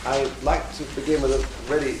I'd like to begin with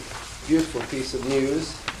a really beautiful piece of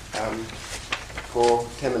news for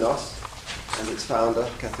Temenos and its founder,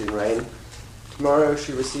 Kathleen Raine. Tomorrow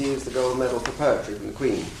she receives the Gold Medal for Poetry from the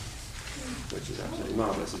Queen, which is absolutely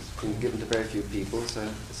marvellous. It's been given to very few people, so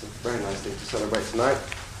it's a very nice thing to celebrate tonight.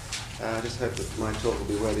 I just hope that my talk will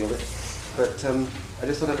be worthy of it. But I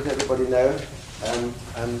just thought I'd let everybody know. And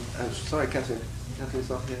I'm sorry Kathleen's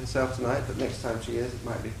not here herself tonight, but next time she is, it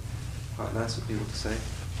might be quite nice for people to say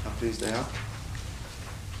how pleased they are.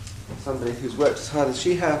 Somebody who's worked as hard as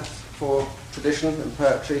she has for tradition and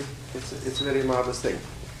poetry, it's a really marvellous thing.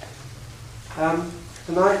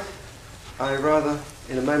 Tonight, I rather,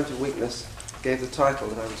 in a moment of weakness, gave the title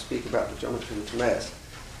that I would speak about the geometry of the Timaeus.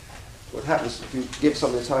 What happens if you give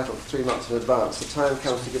something a title 3 months in advance, the time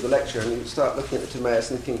comes to give the lecture and you start looking at the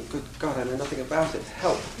Timaeus and thinking, good God, I know nothing about it,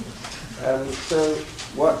 help. So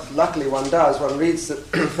what luckily one does, one reads the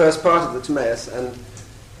first part of the Timaeus and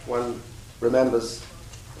one remembers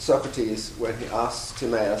Socrates when he asks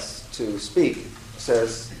Timaeus to speak,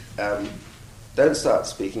 says, don't start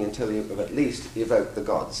speaking until you have at least evoked the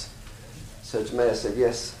gods. So Timaeus said,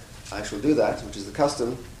 yes, I shall do that, which is the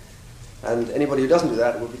custom. And anybody who doesn't do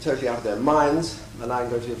that will be totally out of their minds, and I'm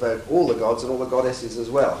going to evoke all the gods and all the goddesses as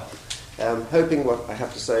well, hoping what I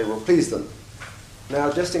have to say will please them.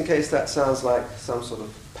 Now, just in case that sounds like some sort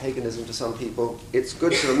of paganism to some people, it's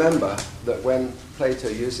good to remember that when Plato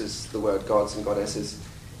uses the word gods and goddesses,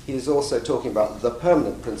 he's also talking about the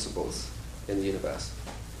permanent principles in the universe.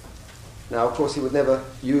 Now, of course, he would never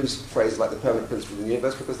use phrases like the permanent principles in the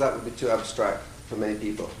universe because that would be too abstract for many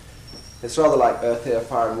people. It's rather like earth, air,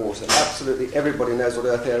 fire and water. Absolutely everybody knows what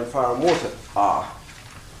earth, air and fire and water are.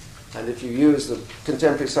 And if you use the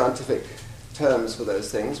contemporary scientific terms for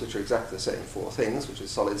those things, which are exactly the same 4 things, which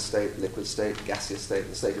is solid state, liquid state, gaseous state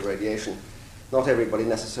and state of radiation, not everybody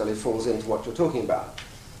necessarily falls into what you're talking about.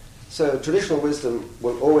 So traditional wisdom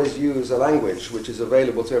will always use a language which is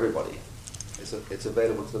available to everybody. It's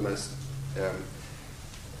available to the most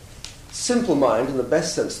simple mind, in the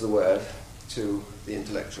best sense of the word, to the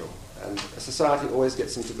intellectual. And a society always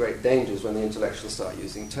gets into great dangers when the intellectuals start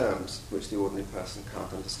using terms which the ordinary person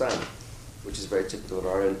can't understand, which is very typical of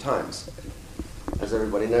our own times. As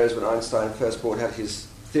everybody knows, when Einstein first brought out his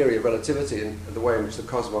theory of relativity and the way in which the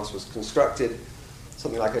cosmos was constructed,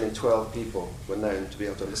 something like only 12 people were known to be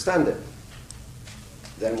able to understand it.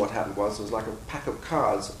 Then what happened was there was like a pack of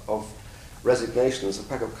cards of resignations, a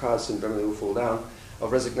pack of cards syndrome, they all fall down,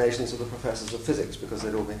 of resignations of the professors of physics because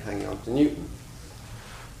they'd all been hanging on to Newton.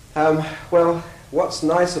 Well, what's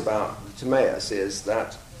nice about the Timaeus is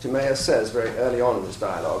that Timaeus says very early on in this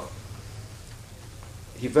dialogue,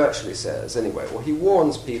 he virtually says anyway, or he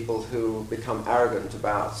warns people who become arrogant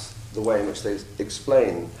about the way in which they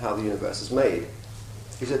explain how the universe is made.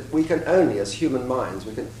 He said, we can only, as human minds,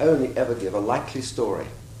 we can only ever give a likely story.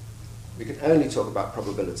 We can only talk about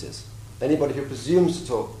probabilities. Anybody who presumes to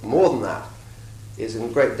talk more than that is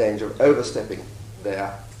in great danger of overstepping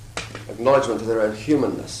their acknowledgement of their own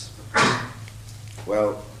humanness.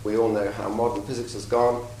 Well, we all know how modern physics has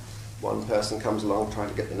gone. One person comes along trying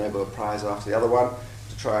to get the Nobel Prize after the other one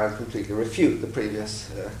to try and completely refute the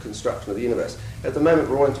previous construction of the universe. At the moment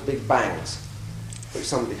we're all into big bangs, which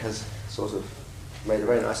somebody has sort of made a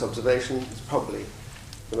very nice observation. It's probably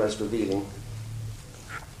the most revealing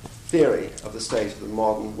theory of the state of the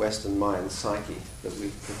modern Western mind psyche that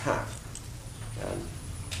we could have.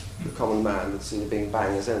 The common man would see a Big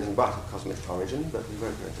Bang as anything but a cosmic origin, but we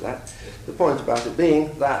won't go into that. The point about it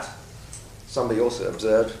being that somebody also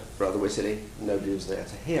observed, rather wittily, nobody was there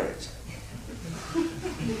to hear it.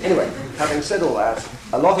 Anyway, having said all that,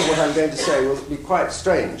 a lot of what I'm going to say will be quite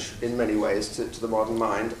strange in many ways to the modern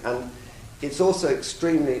mind, and it's also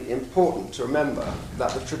extremely important to remember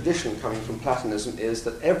that the tradition coming from Platonism is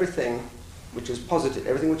that everything which is positive,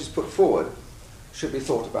 everything which is put forward, should be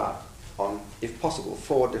thought about on, if possible,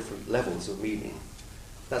 4 different levels of meaning.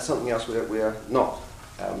 That's something else we are not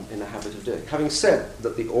in the habit of doing. Having said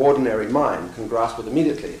that the ordinary mind can grasp it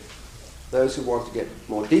immediately, those who want to get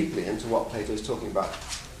more deeply into what Plato is talking about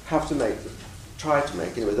have to try to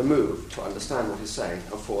make the move to understand what he's saying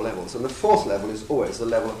on 4 levels. And the 4th level is always the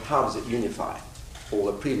level of how does it unify all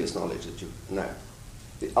the previous knowledge that you know.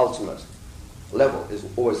 The ultimate level is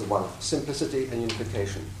always the one of simplicity and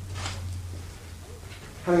unification.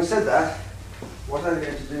 Having said that, what I'm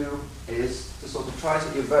going to do is to sort of try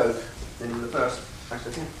to evoke in the first...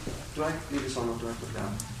 Actually, I think... Do I leave this on or do I put it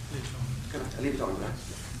down? I leave it on, right?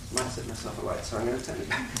 I might set myself alight, so I'm going to take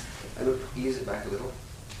it. And ease it back a little.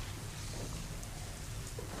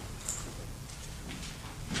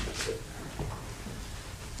 That's it.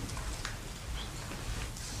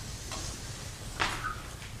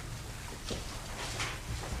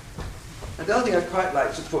 the other thing I'd quite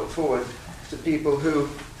like to put forward to people who,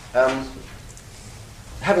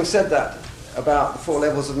 having said that about the four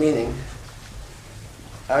levels of meaning,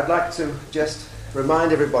 I'd like to just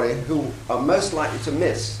remind everybody who are most likely to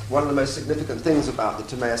miss one of the most significant things about the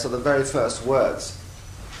Timaeus are the very first words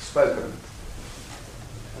spoken.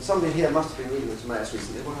 And somebody here must have been reading the Timaeus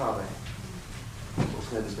recently. What are they? Of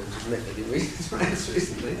course, nobody's going to admit they didn't read the Timaeus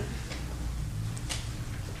recently.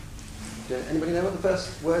 Anybody know what the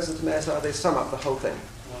first words of the Timaeus are? They sum up the whole thing.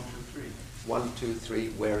 1, 2, 3. 1, 2, 3,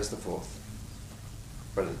 where is the fourth?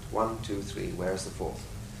 Brilliant. 1, 2, 3, where is the fourth?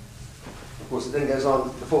 Of course, it then goes on,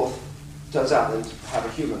 the fourth turns out then to have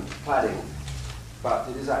a human cladding, but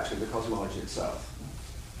it is actually the cosmology itself.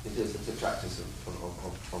 It is the detractors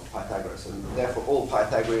of Pythagoras, and therefore all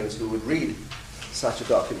Pythagoreans who would read such a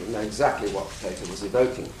document know exactly what Plato was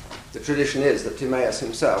evoking. The tradition is that Timaeus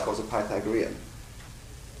himself was a Pythagorean,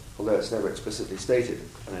 although it's never explicitly stated,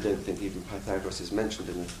 and I don't think even Pythagoras is mentioned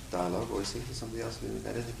in the dialogue, or is he? Is somebody else? I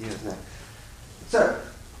don't think he is now. So,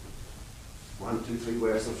 1, 2, 3,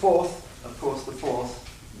 where is the fourth? Of course, the fourth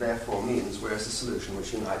therefore means where is the solution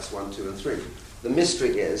which unites 1, 2, and 3. The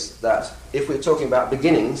mystery is that if we're talking about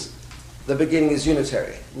beginnings, the beginning is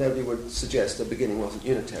unitary. Nobody would suggest the beginning wasn't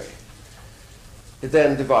unitary. It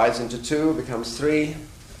then divides into 2, becomes 3,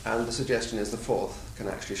 and the suggestion is the fourth can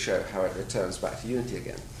actually show how it returns back to unity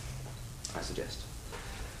again, I suggest.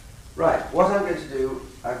 Right, what I'm going to do,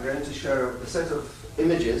 I'm going to show a set of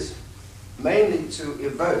images mainly to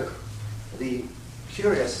evoke the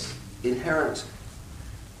curious inherent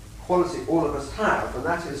quality all of us have, and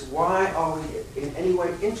that is, why are we in any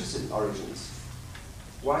way interested in origins?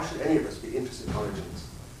 Why should any of us be interested in origins?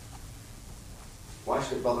 Why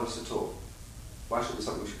should it bother us at all? Why should it be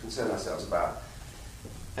something we should concern ourselves about?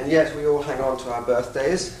 And yet we all hang on to our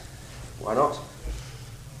birthdays. Why not?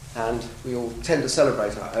 And we all tend to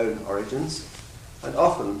celebrate our own origins, and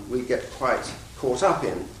often we get quite caught up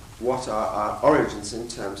in what are our origins in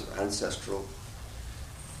terms of ancestral.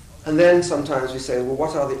 And then sometimes we say, well,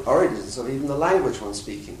 what are the origins of even the language one's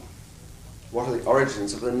speaking? What are the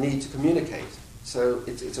origins of the need to communicate? So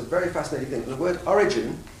it's a very fascinating thing. The word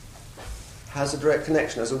origin has a direct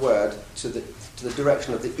connection as a word to the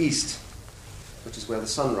direction of the east, which is where the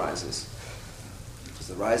sun rises. Because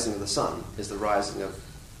the rising of the sun is the rising of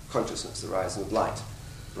consciousness, the rising of light,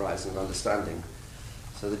 the rising of understanding.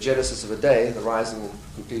 So the genesis of a day, the rising and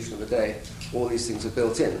completion of a day, all these things are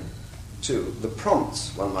built in to the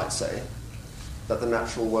prompts, one might say, that the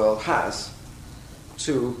natural world has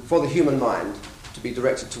for the human mind to be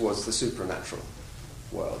directed towards the supernatural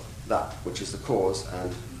world, that which is the cause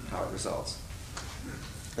and how it results.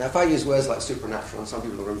 Now, if I use words like supernatural, and some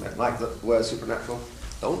people don't like the word supernatural,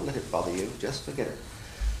 don't let it bother you, just forget it.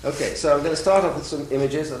 Okay, so I'm going to start off with some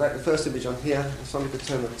images. I'd like the first image on here. If somebody could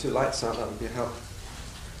turn the two lights out, that would be a help.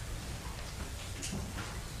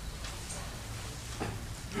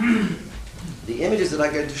 The images that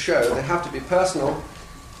I'm going to show, they have to be personal,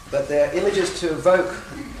 but they're images to evoke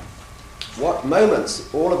what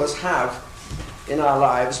moments all of us have in our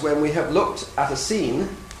lives when we have looked at a scene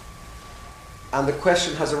and the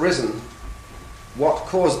question has arisen, what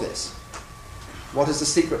caused this? What is the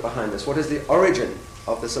secret behind this? What is the origin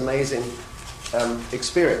of this amazing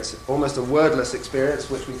experience? Almost a wordless experience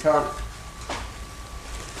which we can't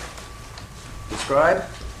describe.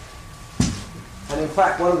 And in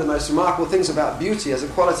fact, one of the most remarkable things about beauty as a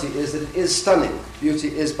quality is that it is stunning. Beauty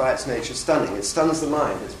is by its nature stunning. It stuns the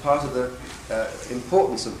mind. It's part of the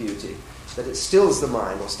importance of beauty, that it stills the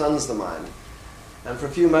mind or stuns the mind. And for a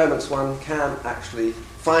few moments one can actually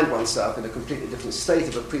find oneself in a completely different state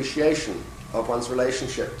of appreciation of one's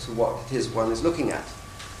relationship to what it is one is looking at.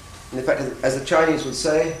 And in fact, as the Chinese would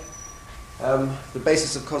say, the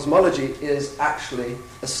basis of cosmology is actually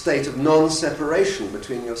a state of non-separation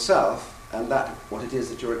between yourself and that what it is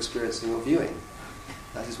that you're experiencing or viewing.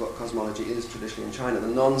 That is what cosmology is traditionally in China, the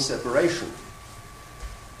non-separation.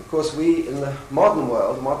 Of course, we in the modern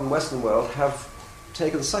world, modern Western world, have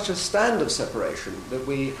taken such a stand of separation that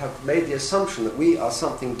we have made the assumption that we are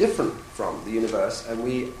something different from the universe and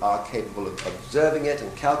we are capable of observing it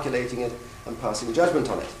and calculating it and passing judgment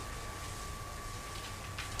on it.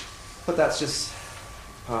 But that's just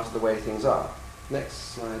part of the way things are.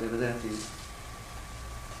 Next slide over there, please.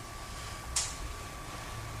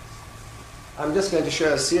 I'm just going to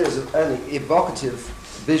show a series of only evocative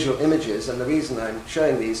visual images, and the reason I'm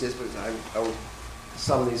showing these is because I will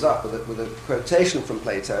sum these up with a quotation from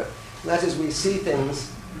Plato, and that is, we see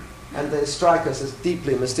things and they strike us as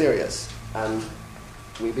deeply mysterious, and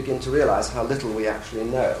we begin to realize how little we actually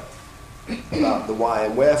know about the why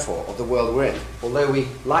and wherefore of the world we're in. Although we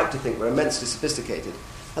like to think we're immensely sophisticated,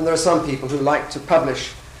 And there are some people who like to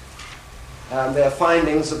publish their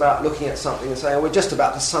findings about looking at something and saying, oh, we're just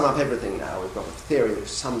about to sum up everything now. We've got a theory which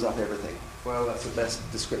sums up everything. Well, that's the best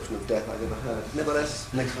description of death I've ever heard.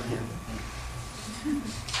 Nevertheless, next one here.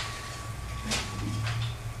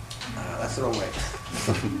 That's the wrong way.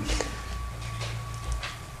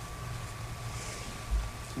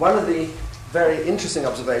 One of the very interesting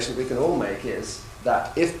observations we can all make is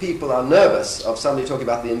that if people are nervous of somebody talking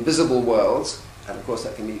about the invisible worlds, and of course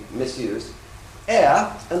that can be misused,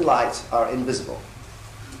 air and light are invisible.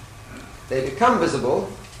 They become visible,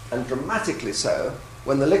 and dramatically so,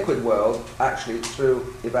 when the liquid world actually,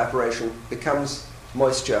 through evaporation, becomes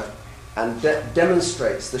moisture and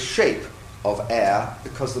demonstrates the shape of air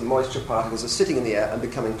because the moisture particles are sitting in the air and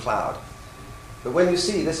becoming cloud. But when you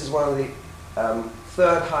see, this is one of the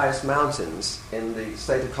third highest mountains in the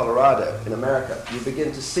state of Colorado in America, you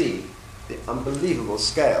begin to see the unbelievable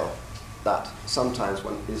scale that sometimes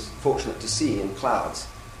one is fortunate to see in clouds.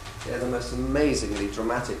 They're the most amazingly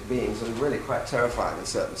dramatic beings and really quite terrifying in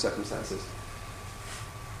certain circumstances.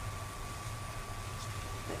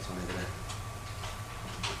 Next one over there.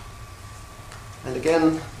 And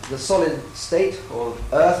again, the solid state, or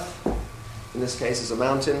Earth, in this case is a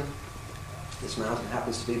mountain. This mountain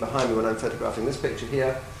happens to be behind me when I'm photographing this picture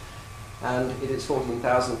here. And it is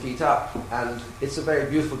 14,000 feet up, and it's a very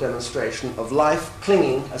beautiful demonstration of life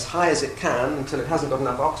clinging as high as it can until it hasn't got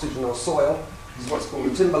enough oxygen or soil. This is what's called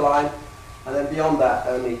the timberline, and then beyond that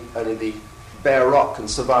only the bare rock can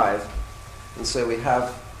survive. And so we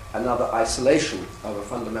have another isolation of a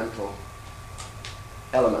fundamental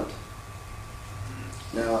element.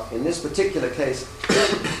 Now, in this particular case,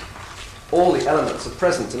 all the elements are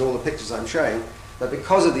present in all the pictures I'm showing, but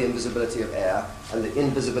because of the invisibility of air and the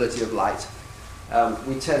invisibility of light,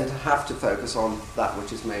 we tend to have to focus on that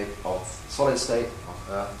which is made of solid state, of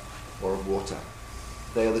earth, or of water.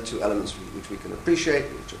 They are the two elements which we can appreciate,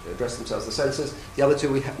 which address themselves as the senses. The other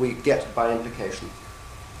two we get by implication.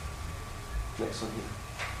 Next one here.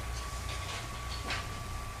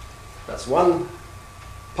 That's one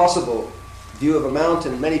possible view of a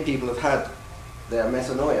mountain. Many people have had their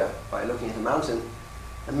metanoia by looking at a mountain,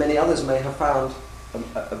 and many others may have found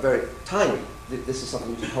a very tiny, this is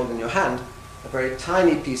something you hold in your hand, a very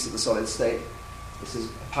tiny piece of the solid state. This is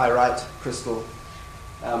a pyrite crystal.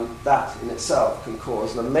 That in itself can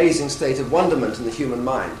cause an amazing state of wonderment in the human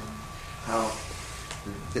mind. How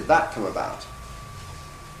did that come about?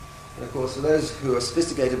 And of course, for those who are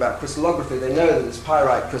sophisticated about crystallography, they know that this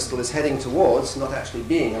pyrite crystal is heading towards, not actually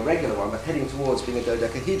being a regular one, but heading towards being a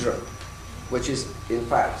dodecahedron, which is in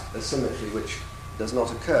fact a symmetry which does not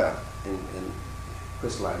occur in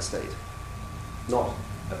crystalline state. Not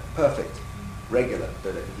a perfect, regular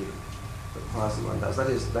dodecahedron, but quasi one does. That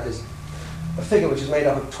is a figure which is made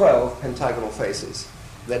up of 12 pentagonal faces.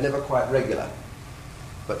 They're never quite regular.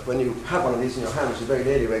 But when you have one of these in your hand, which is very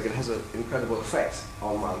nearly regular, it has an incredible effect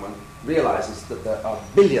on one. One realizes that there are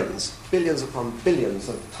billions upon billions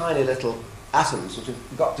of tiny little atoms which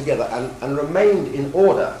have got together and remained in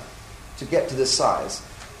order to get to this size.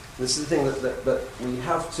 This is the thing that we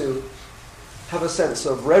have to have a sense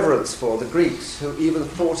of reverence for the Greeks, who even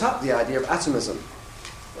thought up the idea of atomism.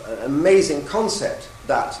 An amazing concept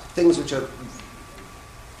that things which are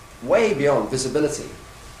way beyond visibility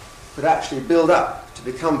could actually build up to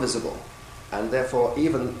become visible. And therefore,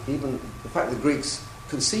 even the fact that the Greeks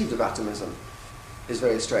conceived of atomism is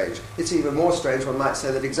very strange. It's even more strange, one might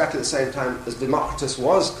say, that exactly at the same time as Democritus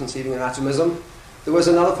was conceiving of atomism, there was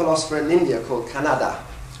another philosopher in India called Kanada,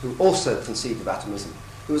 who also conceived of atomism.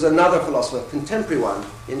 There was another philosopher, a contemporary one,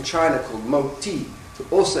 in China called Mo-Ti,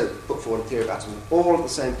 who also put forward a theory of atomism, all at the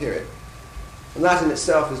same period. And that in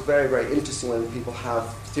itself is very, very interesting when people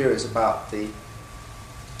have theories about the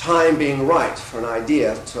time being right for an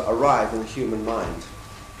idea to arrive in the human mind.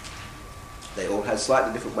 They all had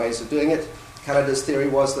slightly different ways of doing it. Kanada's theory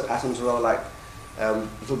was that atoms were rather like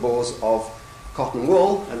little balls of cotton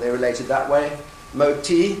wool, and they related that way.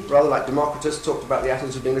 Mo-Ti, rather like Democritus, talked about the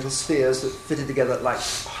atoms as being little spheres that fitted together like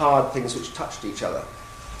hard things which touched each other.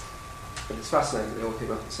 But it's fascinating, they all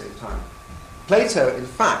came up at the same time. Plato, in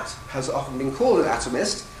fact, has often been called an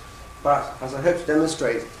atomist, but as I hope to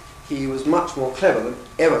demonstrate, he was much more clever than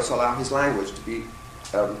ever to allow his language to be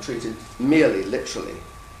treated merely literally,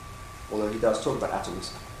 although he does talk about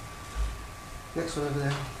atoms. Next one over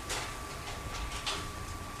there.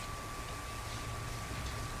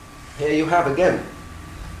 Here you have again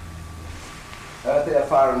earth, air,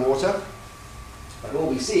 fire and water, and all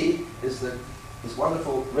we see is this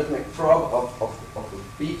wonderful rhythmic throb of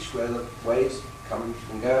the beach where the waves come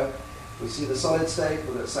and go. We see the solid state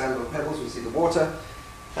with the sand or pebbles, we see the water,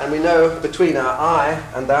 And we know between our eye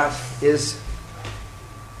and that is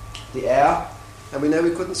the air, and we know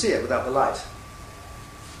we couldn't see it without the light.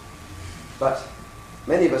 But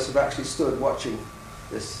many of us have actually stood watching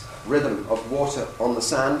this rhythm of water on the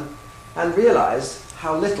sand and realized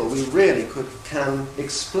how little we really can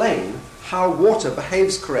explain how water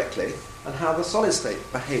behaves correctly and how the solid state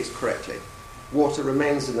behaves correctly. Water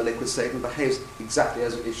remains in the liquid state and behaves exactly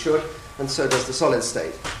as it should, and so does the solid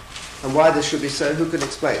state. And why this should be so, who can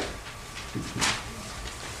explain?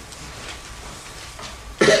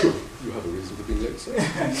 You have a reason for being late, sir.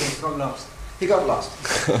 He got lost. He got lost.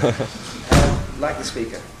 Like the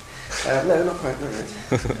speaker. No, not quite. No. Anyway,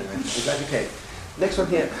 I'm glad you came. Next one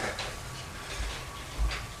here.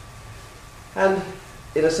 And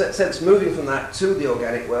in a sense, moving from that to the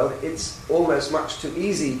organic world, it's almost much too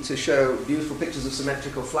easy to show beautiful pictures of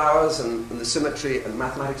symmetrical flowers and the symmetry and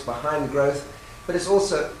mathematics behind growth. But it's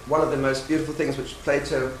also one of the most beautiful things which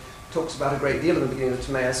Plato talks about a great deal in the beginning of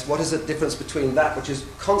Timaeus. What is the difference between that which is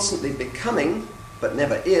constantly becoming but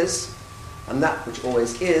never is, and that which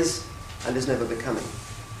always is and is never becoming?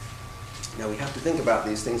 Now we have to think about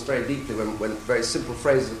these things very deeply when very simple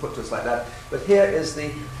phrases are put to us like that. But here is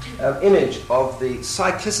the image of the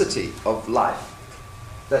cyclicity of life.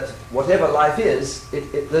 That whatever life is,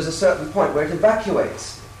 there's a certain point where it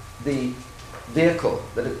evacuates the vehicle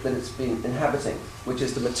that it's been inhabiting, which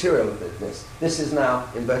is the material of this. This is now,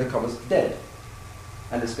 inverted commas, dead.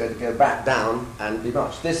 And it's going to go back down and be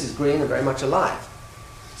much. This is green and very much alive.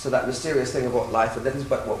 So that mysterious thing of what life is,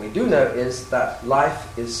 but what we do know is that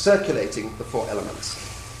life is circulating the four elements.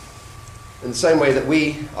 In the same way that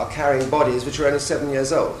we are carrying bodies which are only 7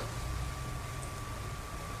 years old.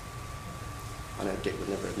 I know Dick would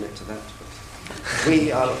never admit to that, but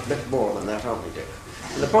we are a bit more than that, aren't we, Dick?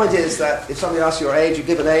 And the point is that if somebody asks your age, you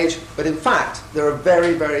give an age, but in fact, there are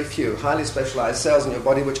very, very few highly specialized cells in your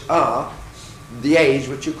body which are the age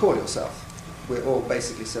which you call yourself. We're all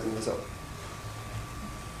basically 7 years old.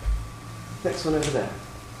 Next one over there.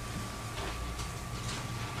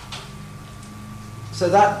 So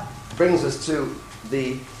that brings us to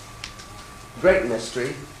the great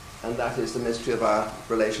mystery, and that is the mystery of our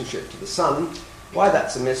relationship to the sun. Why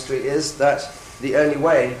that's a mystery is that the only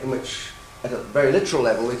way in which, at a very literal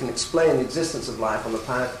level, we can explain the existence of life on the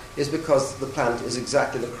planet is because the planet is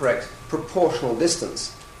exactly the correct proportional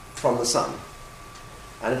distance from the sun.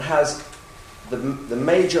 And it has the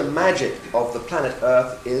major magic of the planet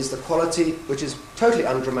Earth is the quality, which is totally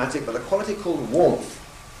undramatic, but the quality called warmth.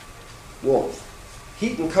 Warmth.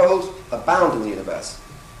 Heat and cold abound in the universe.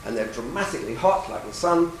 And they're dramatically hot, like the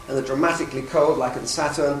sun, and they're dramatically cold, like in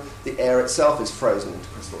Saturn. The air itself is frozen into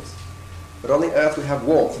crystals. But on the Earth we have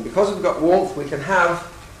warmth. And because we've got warmth, we can have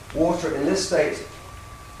water in this state,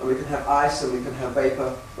 and we can have ice, and we can have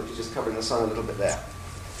vapor, which is just covering the sun a little bit there.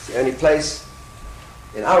 It's the only place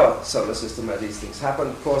in our solar system where these things happen.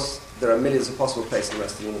 Of course, there are millions of possible places in the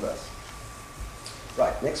rest of the universe.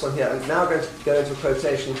 Right, next one here. I'm now going to go into a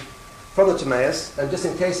quotation from the Timaeus, and just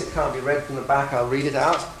in case it can't be read from the back, I'll read it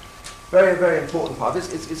out. Very, very important part.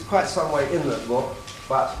 It's quite some way in the book,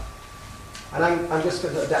 but, and I'm just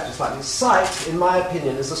going to adapt it slightly. Sight, in my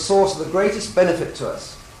opinion, is the source of the greatest benefit to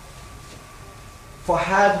us. For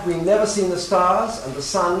had we never seen the stars and the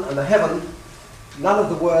sun and the heaven, none of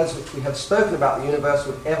the words which we have spoken about the universe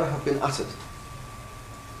would ever have been uttered.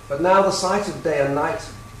 But now the sight of day and night,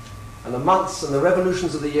 and the months and the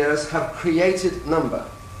revolutions of the years have created number.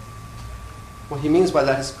 What he means by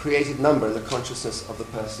that is created number in the consciousness of the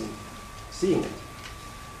person seeing it.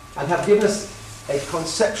 And have given us a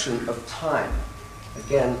conception of time,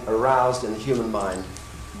 again aroused in the human mind,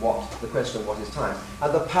 the question of what is time,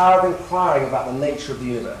 and the power of inquiring about the nature of the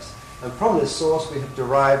universe. And from this source we have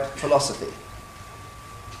derived philosophy.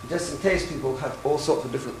 Just in case people have all sorts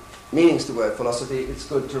of different meanings to the word philosophy, it's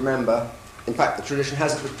good to remember, in fact the tradition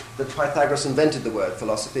has it that Pythagoras invented the word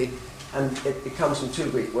philosophy, and it comes from two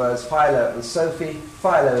Greek words, philo and Sophie.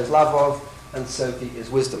 Philo is love of, and Sophie is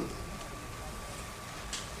wisdom.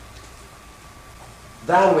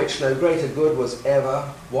 Than which no greater good was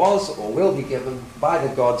or will be given by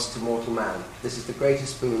the gods to mortal man. This is the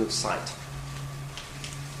greatest boon of sight.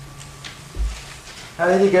 And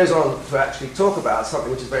then he goes on to actually talk about something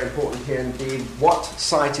which is very important here indeed, what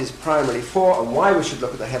sight is primarily for and why we should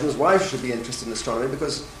look at the heavens, why we should be interested in astronomy,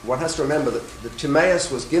 because one has to remember that the Timaeus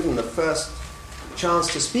was given the first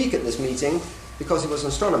chance to speak at this meeting because he was an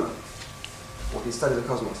astronomer, or he studied the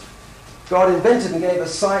cosmos. God invented and gave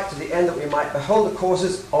us sight to the end that we might behold the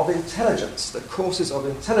courses of intelligence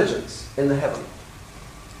in the heaven.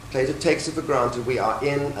 Plato takes it for granted we are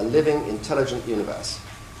in a living, intelligent universe.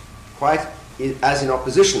 Quite as in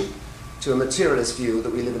opposition to a materialist view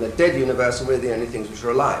that we live in a dead universe and we're the only things which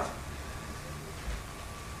are alive.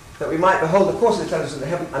 That we might behold the courses of intelligence in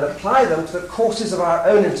heaven and apply them to the courses of our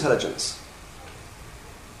own intelligence.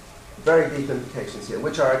 Very deep implications here,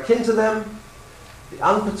 which are akin to them, the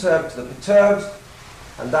unperturbed to the perturbed,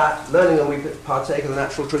 and that learning and we partake of the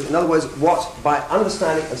natural truth. In other words, what by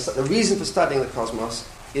understanding, and the reason for studying the cosmos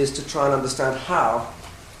is to try and understand how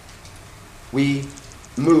we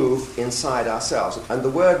move inside ourselves. And the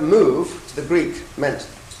word move to the Greek meant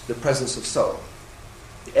the presence of soul.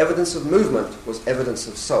 The evidence of movement was evidence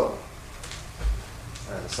of soul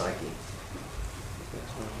and psyche.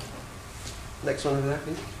 Next one over there,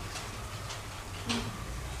 please.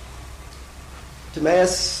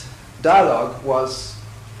 Timaeus' dialogue was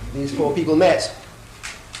these four people met,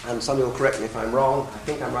 and somebody will correct me if I'm wrong. I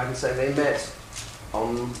think I'm right in saying they met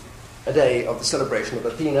on a day of the celebration of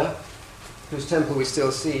Athena, whose temple we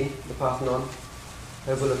still see, the Parthenon,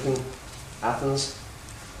 overlooking Athens.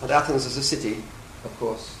 And Athens as a city, of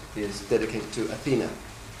course, is dedicated to Athena.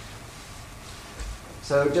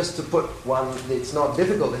 So just to put one, it's not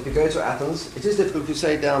difficult if you go to Athens. It is difficult if you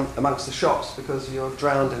stay down amongst the shops because you're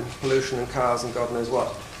drowned in pollution and cars and God knows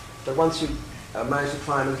what. But once you manage to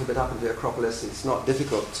climb a little bit up into the Acropolis, it's not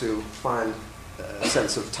difficult to find a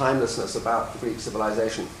sense of timelessness about the Greek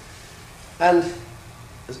civilization. And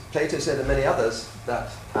as Plato said and many others,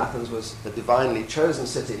 that Athens was a divinely chosen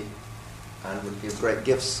city and would give great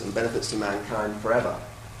gifts and benefits to mankind forever,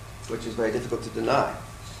 which is very difficult to deny.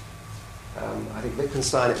 I think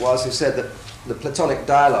Wittgenstein it was who said that the Platonic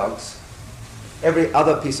dialogues, every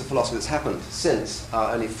other piece of philosophy that's happened since,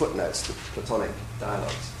 are only footnotes to Platonic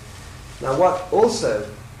dialogues. Now what also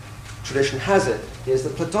tradition has it is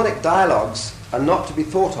that Platonic dialogues are not to be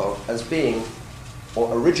thought of as being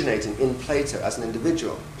or originating in Plato as an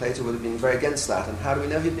individual. Plato would have been very against that. And how do we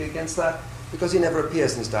know he'd be against that? Because he never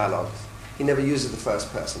appears in his dialogues. He never uses the first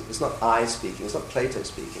person. It's not I speaking, it's not Plato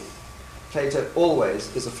speaking. Plato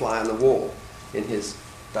always is a fly on the wall in his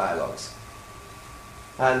dialogues.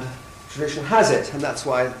 And tradition has it, and that's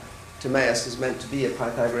why Timaeus is meant to be a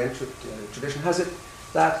Pythagorean. Tradition has it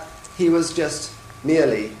that he was just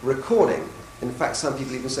merely recording. In fact, some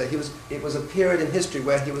people even say it was a period in history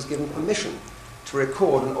where he was given permission to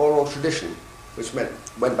record an oral tradition, which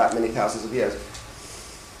went back many thousands of years.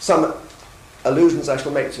 Some allusions I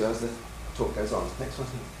shall make to as the talk goes on. Next one.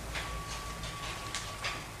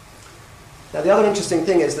 Now, the other interesting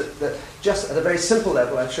thing is that just at a very simple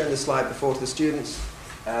level, I've shown this slide before to the students,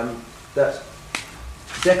 that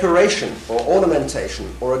decoration or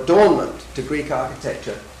ornamentation or adornment to Greek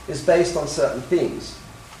architecture is based on certain themes.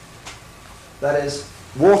 That is,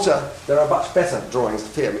 water, there are much better drawings,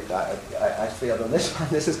 I feel, than this one.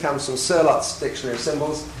 This comes from Sirlot's Dictionary of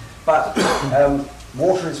Symbols. But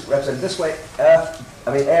water is represented this way,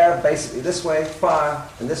 air basically this way, fire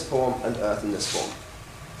in this form, and earth in this form.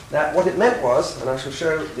 Now, what it meant was, and I shall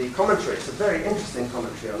show the commentary, it's a very interesting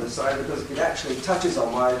commentary on this side because it actually touches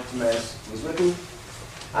on why Timaeus was written.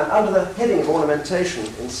 And under the heading of ornamentation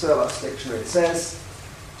in Sirlot's Dictionary, it says,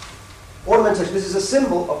 ornamentation, this is a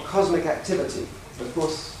symbol of cosmic activity. Of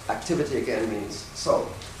course, activity again means soul.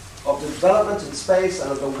 Of the development in space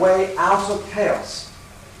and of the way out of chaos.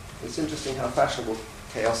 It's interesting how fashionable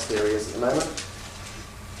chaos theory is at the moment.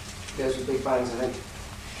 Goes with big bangs, I think.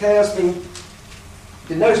 Chaos being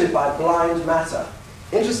denoted by blind matter.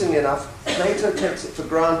 Interestingly enough, Plato takes it for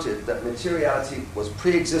granted that materiality was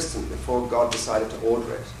pre-existent before God decided to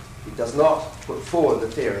order it. He does not put forward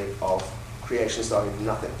the theory of creation starting from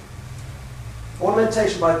nothing.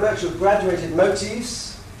 Ornamentation by virtue of graduated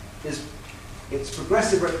motifs its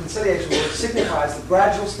progressive reconciliation, which signifies the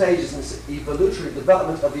gradual stages in its evolutionary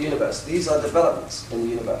development of the universe. These are developments in the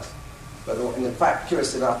universe. But in fact,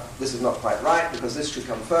 curiously enough, this is not quite right because this should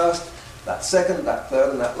come first, that second, that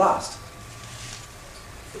third, and that last.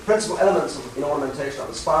 The principal elements in ornamentation are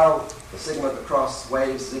the spiral, the sigma, the cross,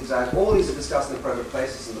 waves, zigzags. All these are discussed in appropriate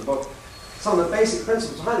places in the book. Some of the basic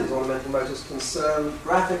principles behind these ornamental motifs concern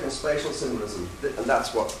graphic and spatial symbolism, and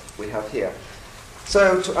that's what we have here.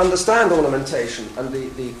 So to understand ornamentation and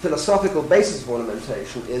the philosophical basis of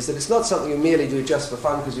ornamentation is that it's not something you merely do just for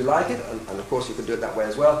fun because you like it, and of course you can do it that way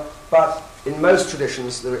as well, but in most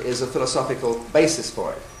traditions there is a philosophical basis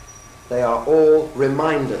for it. They are all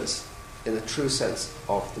reminders in the true sense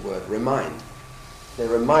of the word remind. They're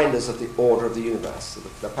reminders of the order of the universe, of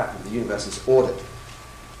the fact that the universe is ordered.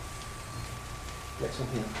 Next one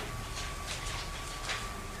here.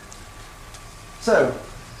 So,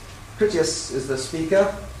 Critias is the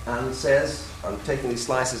speaker and says, I'm taking these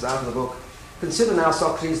slices out of the book, consider now,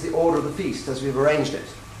 Socrates, the order of the feast as we've arranged it.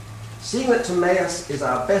 Seeing that Timaeus is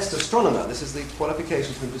our best astronomer, this is the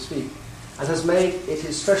qualification for him to speak, and has made it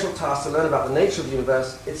his special task to learn about the nature of the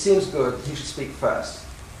universe, it seems good that he should speak first,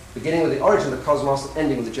 beginning with the origin of the cosmos and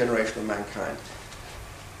ending with the generation of mankind.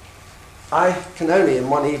 I can only in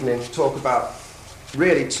one evening talk about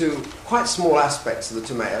really two quite small aspects of the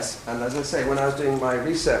Timaeus, and as I say, when I was doing my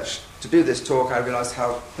research to do this talk, I realized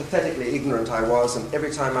how pathetically ignorant I was, and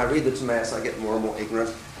every time I read the Timaeus I get more and more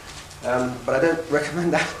ignorant. But I don't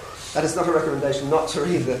recommend that. That is not a recommendation not to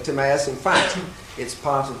read the Timaeus. In fact, it's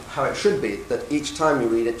part of how it should be, that each time you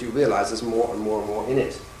read it you realize there's more and more and more in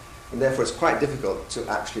it. And therefore it's quite difficult to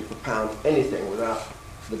actually propound anything without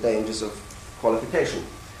the dangers of qualification.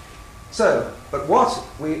 So, but what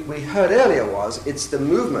we heard earlier was, it's the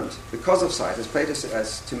movement because of sight, as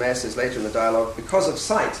Timaeus says later in the dialogue, because of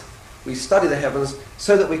sight we study the heavens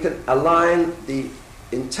so that we can align the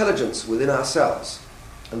intelligence within ourselves.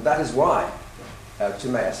 And that is why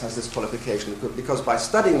Timaeus has this qualification, because by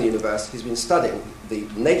studying the universe he's been studying the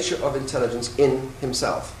nature of intelligence in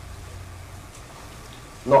himself.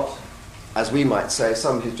 Not, as we might say,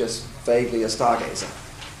 somebody who's just vaguely a stargazer.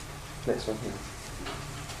 Next one here.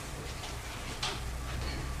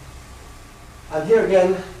 And here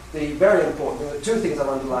again, the very important thing, the two things I've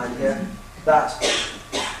underlined here, that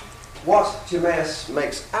what Timaeus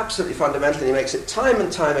makes absolutely fundamental, he makes it time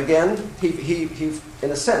and time again. He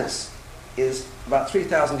in a sense, is about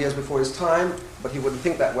 3,000 years before his time, but he wouldn't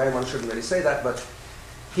think that way, one shouldn't really say that, but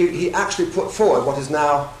he actually put forward what is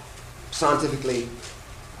now scientifically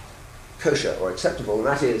kosher or acceptable, and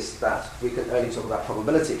that is that we can only talk about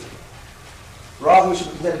probability. Rather, we should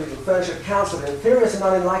be content if we can furnish accounts of an inferior to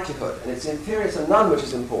none in likelihood, and it's inferior to none which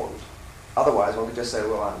is important. Otherwise, one could just say,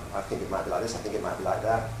 well, I think it might be like this, I think it might be like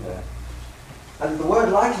that. Yeah. And the word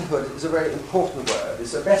likelihood is a very important word.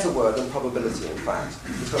 It's a better word than probability, in fact,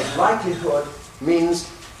 because likelihood means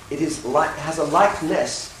it has a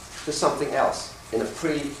likeness to something else in a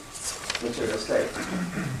pre-material state.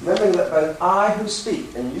 Remembering that both I who speak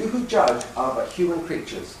and you who judge are but human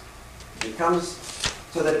creatures.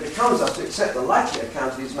 So that it becomes us to accept the likely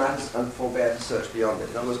account of these matters and forbear to search beyond it.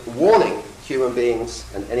 In other words, warning human beings,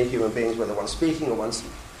 and any human beings, whether one's speaking or one's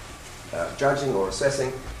judging or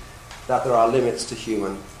assessing, that there are limits to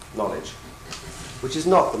human knowledge, which is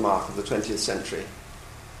not the mark of the 20th century,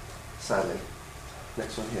 sadly.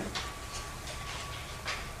 Next one here.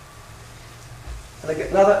 And again,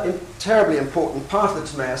 another terribly important part of the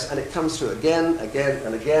Timaeus, and it comes through again, again,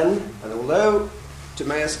 and again, and although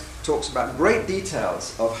Timaeus talks about great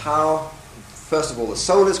details of how, first of all, the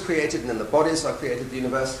soul is created and then the bodies are created in the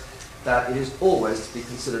universe, that it is always to be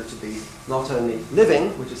considered to be not only living,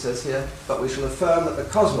 which it says here, but we shall affirm that the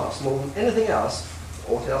cosmos, more than anything else,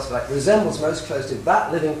 or what else like, resembles most closely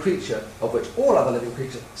that living creature of which all other living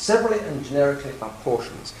creatures, severally and generically, are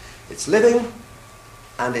portions. It's living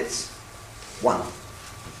and it's one.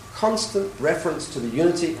 Constant reference to the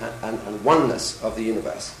unity and oneness of the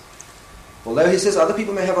universe. Although he says other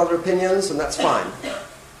people may have other opinions, and that's fine,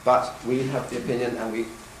 but we have the opinion and we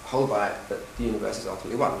hold by it that the universe is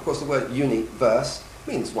ultimately one. Of course, the word universe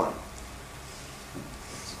means one.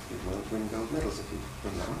 You won't win gold medals if you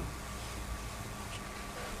win that one.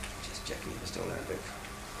 Just checking if you're still there, Vic.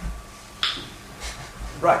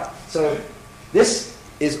 Right, so this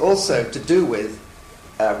is also to do with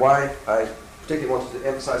why I particularly wanted to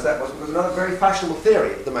emphasize that, was because another very fashionable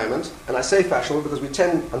theory at the moment, and I say fashionable because we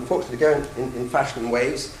tend, unfortunately, to go in fashion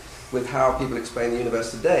waves with how people explain the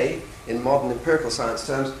universe today, in modern empirical science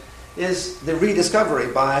terms, is the rediscovery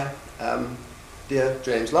by dear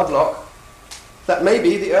James Lovelock that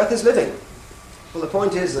maybe the Earth is living. Well, the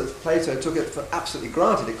point is that Plato took it for absolutely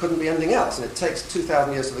granted. It couldn't be anything else, and it takes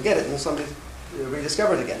 2,000 years to forget it, and somebody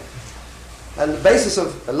rediscover it again. And the basis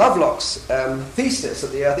of Lovelock's thesis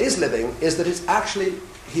that the Earth is living is that it's actually,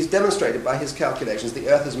 he's demonstrated by his calculations, the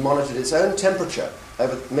Earth has monitored its own temperature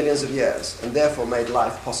over millions of years and therefore made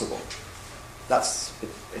life possible. That's,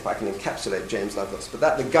 if I can encapsulate James Lovelock's. But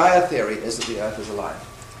that, the Gaia theory is that the Earth is alive.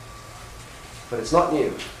 But it's not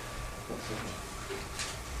new.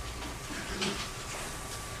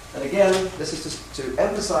 And again, this is to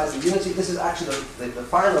emphasize the unity. This is actually the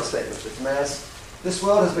final statement of Timaeus. This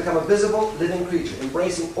world has become a visible, living creature,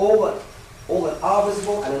 embracing all that are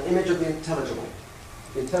visible and an image of the intelligible.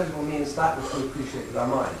 The intelligible means that which we appreciate with our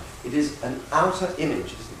mind. It is an outer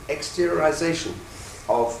image. It is an exteriorization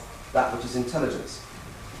of that which is intelligence.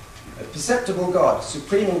 A perceptible God,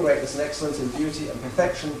 supreme in greatness and excellence in beauty and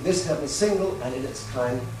perfection, this heaven single and in its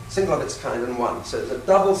kind, single of its kind and one. So it's a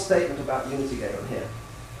double statement about unity going on here.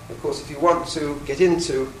 Of course, if you want to get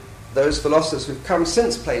into those philosophers who've come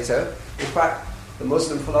since Plato, in fact, the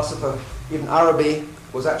Muslim philosopher Ibn Arabi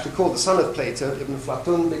was actually called the son of Plato, Ibn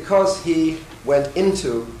Flatun, because he went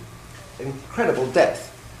into incredible depth.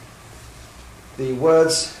 The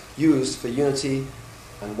words used for unity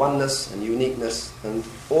and oneness and uniqueness and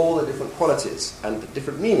all the different qualities and the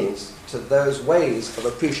different meanings to those ways of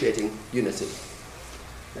appreciating unity.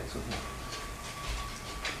 Next one.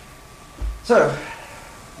 So,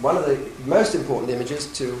 one of the most important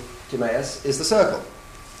images to Timaeus is the circle.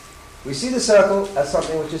 We see the circle as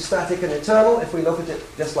something which is static and eternal if we look at it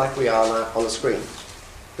just like we are now on the screen.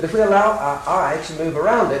 But if we allow our eye to move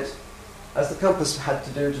around it, as the compass had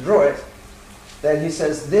to do to draw it, then he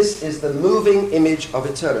says this is the moving image of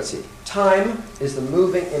eternity. Time is the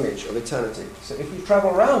moving image of eternity. So if we travel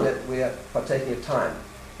around it, we are partaking of time.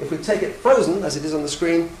 If we take it frozen, as it is on the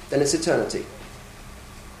screen, then it's eternity.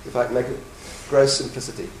 If I can make it gross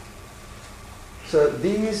simplicity. So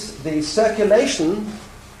the circulation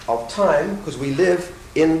of time, because we live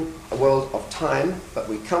in a world of time, but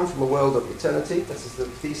we come from a world of eternity. This is the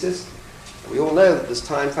thesis. We all know that there's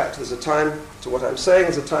time factor, there's a time to what I'm saying,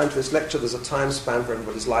 there's a time to this lecture, there's a time span for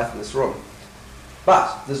everybody's life in this room.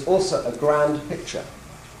 But there's also a grand picture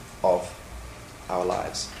of our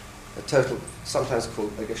lives. A total, sometimes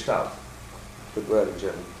called a Gestalt. Good word in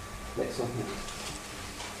German. Next one.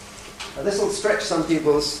 Now this will stretch some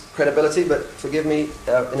people's credibility, but forgive me,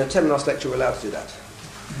 in a Temenos lecture we're allowed to do that.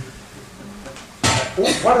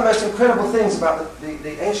 One of the most incredible things about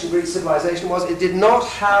the ancient Greek civilization was it did not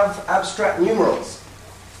have abstract numerals.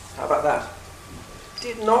 How about that?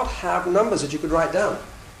 It did not have numbers that you could write down.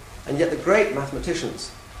 And yet the great mathematicians,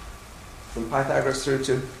 from Pythagoras through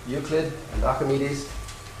to Euclid and Archimedes,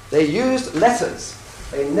 they used letters.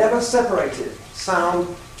 They never separated sound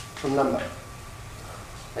from number.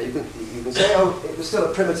 Now you can say, oh, it was still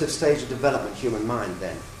a primitive stage of development, human mind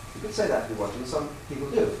then. You could say that if you wanted, and some people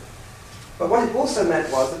do. But what it also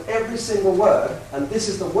meant was that every single word, and this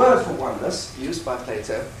is the word for oneness used by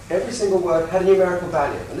Plato, every single word had a numerical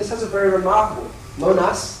value. And this has a very remarkable,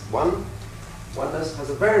 monas, oneness, has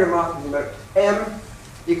a very remarkable numerical, m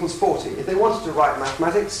equals 40. If they wanted to write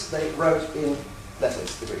mathematics, they wrote in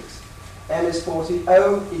letters, the Greeks. M is 40,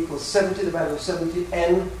 O equals 70, the value of 70,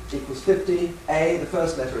 N equals 50, A, the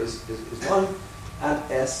first letter is 1,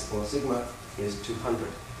 and S, or sigma, is 200.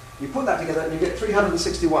 You put that together and you get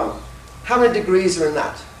 361. How many degrees are in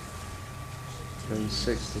that?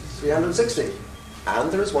 360. 360.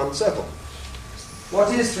 And there is one circle.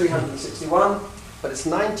 What is 361? But it's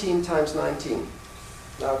 19 times 19.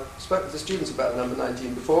 Now, I've spoken to the students about the number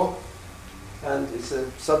 19 before, and it's a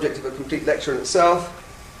subject of a complete lecture in itself.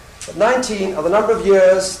 But 19 are the number of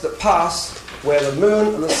years that pass where the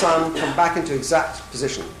moon and the sun come back into exact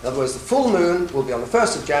position. In other words, the full moon will be on the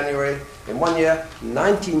 1st of January in 1 year.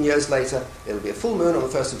 19 years later, it will be a full moon on the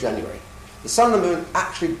 1st of January. The sun and the moon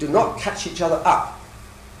actually do not catch each other up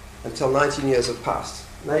until 19 years have passed.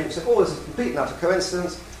 Now you can say, oh, this is a complete and utter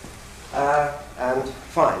coincidence, and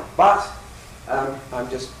fine. But I'm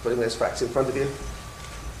just putting those facts in front of you.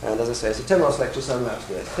 And as I say, it's a Temenos lecture, so I'm allowed to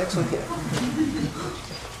do it. Next one here.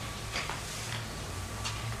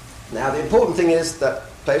 Now, the important thing is that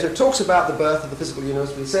Plato talks about the birth of the physical universe,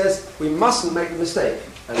 but he says we mustn't make the mistake,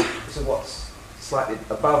 and this is what's slightly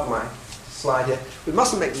above my slide here, we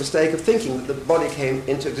mustn't make the mistake of thinking that the body came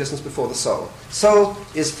into existence before the soul. Soul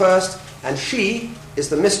is first, and she is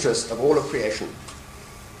the mistress of all of creation.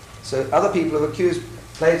 So other people have accused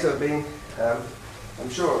Plato of being, I'm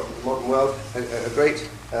sure, in the modern world, a great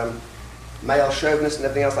male chauvinist and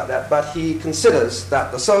everything else like that, but he considers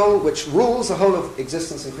that the soul, which rules the whole of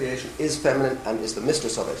existence and creation, is feminine and is the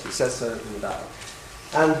mistress of it. He says so in the Tao.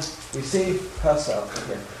 And we see herself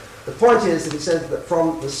here. The point is that he says that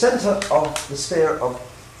from the center of the sphere of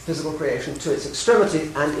physical creation to its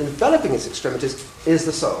extremity, and enveloping its extremities, is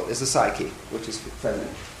the soul, is the psyche, which is feminine.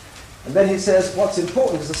 And then he says what's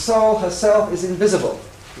important is the soul herself is invisible,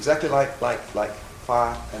 exactly like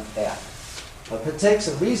fire and air. It partakes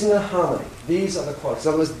of reason and harmony. These are the qualities. In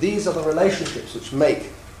other words, these are the relationships which make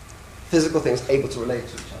physical things able to relate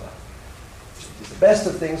to each other. It is the best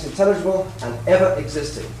of things intelligible and ever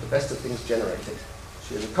existing, the best of things generated.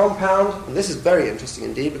 She is a compound, and this is very interesting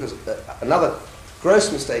indeed, because another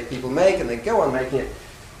gross mistake people make, and they go on making it,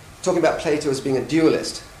 talking about Plato as being a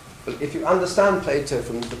dualist. But if you understand Plato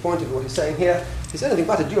from the point of view of what he's saying here, he's anything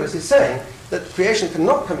but a dualist. He's saying that creation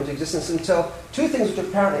cannot come into existence until two things which are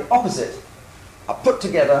apparently opposite are put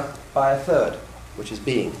together by a third, which is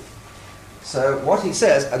being. So what he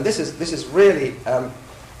says, and this is really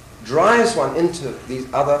drives one into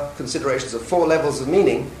these other considerations of four levels of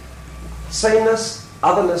meaning. Sameness,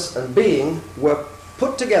 otherness, and being were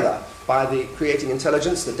put together by the creating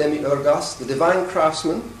intelligence, the demiurgos, the divine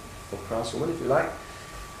craftsman, or craftswoman if you like,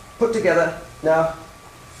 put together. Now,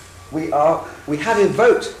 we have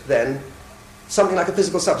evoked then something like a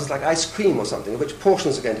physical substance, like ice cream or something, of which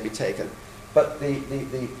portions are going to be taken. But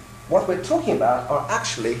what we're talking about are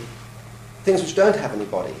actually things which don't have any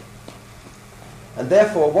body. And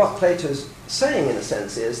therefore, what Plato's saying, in a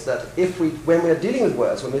sense, is that when we're dealing with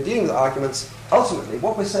words, when we're dealing with arguments, ultimately,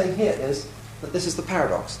 what we're saying here is that this is the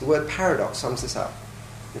paradox. The word paradox sums this up.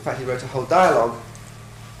 In fact, he wrote a whole dialogue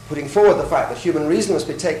putting forward the fact that human reason must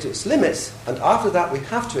be taken to its limits, and after that we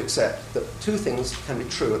have to accept that two things can be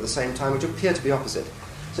true at the same time, which appear to be opposite.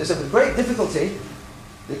 So he said, with great difficulty,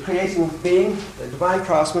 the creating being, the divine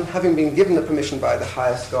craftsman, having been given the permission by the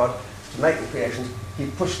highest God to make the creations, he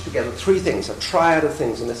pushed together three things. A triad of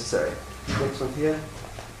things are necessary. Next one here.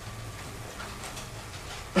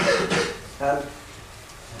 And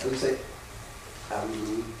we say,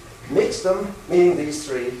 mixed them, meaning these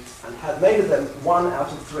three, and had made of them one out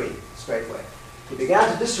of three, straightway. He began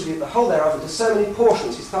to distribute the whole thereof into so many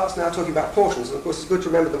portions. He starts now talking about portions, and of course it's good to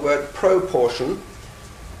remember the word proportion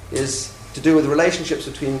is to do with relationships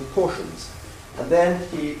between portions. And then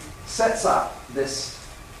he sets up this,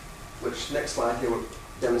 which next slide here will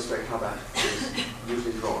demonstrate how that is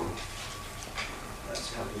usually drawn.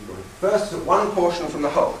 That's how it's drawn. First, one portion from the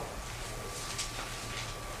whole.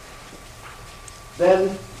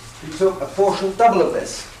 Then he took a portion double of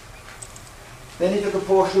this. Then he took a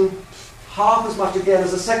portion half as much again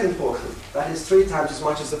as the second portion. That is 3 times as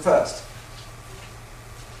much as the first.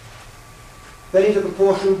 Then he took a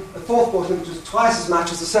fourth portion, which was twice as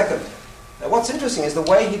much as the second. Now what's interesting is the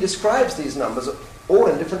way he describes these numbers are all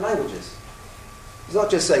in different languages. He's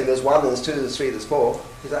not just saying there's 1, there's 2, there's 3, there's 4.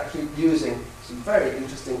 He's actually using some very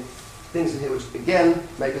interesting things in here which again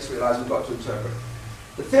make us realize we've got to interpret.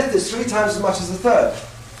 The fifth is 3 times as much as the third.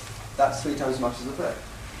 That's 3 times as much as the third.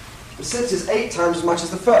 The sixth is 8 times as much as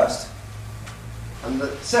the first. And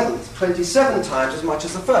the seventh, 27 times as much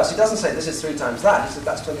as the first. He doesn't say this is 3 times that. He said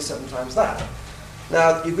that's 27 times that.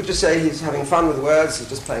 Now, you could just say he's having fun with words, he's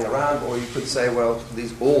just playing around, or you could say, well,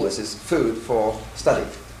 all this is food for study.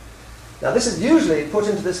 Now, this is usually put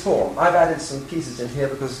into this form. I've added some pieces in here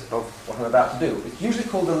because of what I'm about to do. It's usually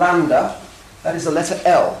called the lambda. That is the letter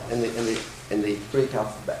L in the Greek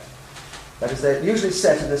alphabet. That is, they're usually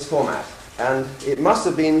set in this format. And it must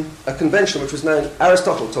have been a convention which was known.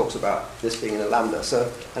 Aristotle talks about this being in a lambda.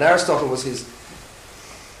 And Aristotle was his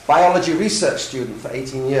biology research student for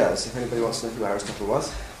 18 years, if anybody wants to know who Aristotle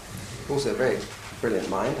was. Also a very brilliant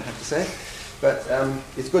mind, I have to say. But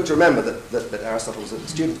it's good to remember that Aristotle was a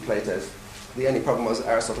student of Plato's. The only problem was that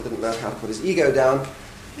Aristotle didn't know how to put his ego down.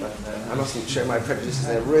 But I mustn't show my prejudices,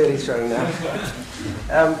 they're really showing now.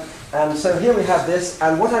 And so here we have this,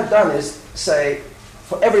 and what I've done is say,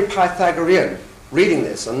 for every Pythagorean reading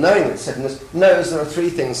this, or knowing that it's said in this, knows there are 3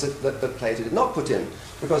 things that Plato did not put in.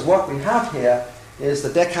 Because what we have here is the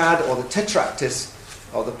decad or the tetractys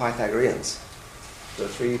of the Pythagoreans. There are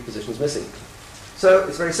 3 positions missing. So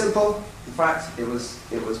it's very simple. In fact, it was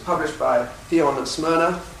published by Theon of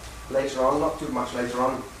Smyrna later on, not too much later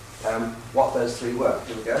on, what those 3 were.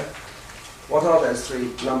 Here we go. What are those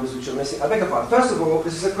 3 numbers which are missing? I beg your pardon. First of all,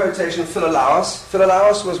 this is a quotation of Philolaus.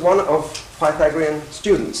 Philolaus was one of Pythagorean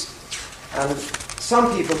students. And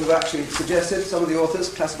some people have actually suggested, some of the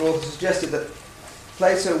authors, classical authors, suggested that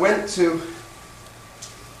Plato went to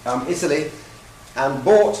Italy and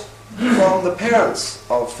bought from the parents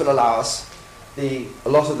of Philolaus a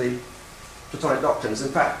lot of the Platonic doctrines.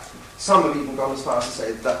 In fact, some have even gone as far as to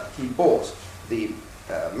say that he bought the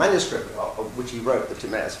manuscript of which he wrote the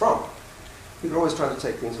Timaeus from. People are always trying to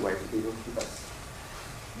take things away from people.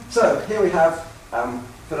 So here we have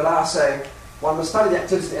Philolaus saying, one must study the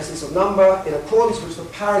activity and the essence of number in accordance with the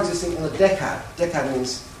power existing in the decad. Decad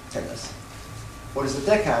means tennis. What is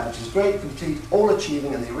the decad? Which is great, complete,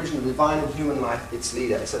 all-achieving, and the original divine and human life, its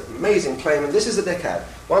leader. It's an amazing claim, and this is the decad.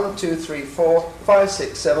 1, 2, 3, 4, 5,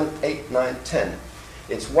 6, 7, 8, 9, 10.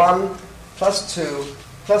 It's 1 plus 2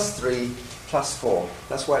 plus 3 plus 4.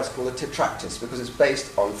 That's why it's called a tetractys, because it's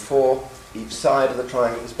based on 4. Each side of the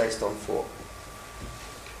triangle is based on 4.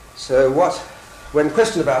 So when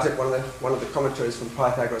questioned about it, one of the commentaries from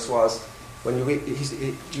Pythagoras was, when you read,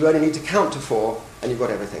 you only need to count to 4 and you've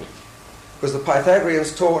got everything. Because the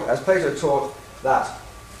Pythagoreans taught, as Plato taught, that,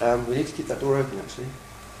 we need to keep that door open actually,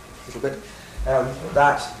 a little bit,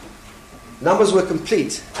 that numbers were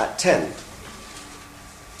complete at 10.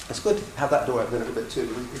 It's good to have that door open a little bit too,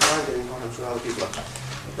 but we find getting problems from other people.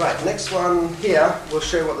 Right, next one here will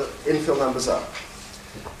show what the infill numbers are.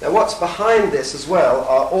 Now what's behind this as well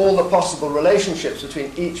are all the possible relationships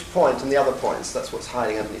between each point and the other points. That's what's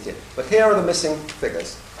hiding underneath here. But here are the missing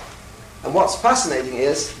figures. And what's fascinating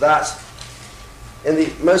is that in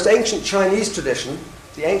the most ancient Chinese tradition,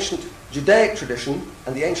 the ancient Judaic tradition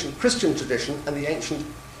and the ancient Christian tradition and the ancient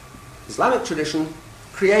Islamic tradition,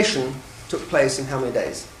 creation took place in how many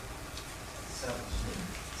days?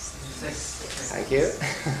 6. Thank you.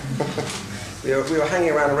 we were hanging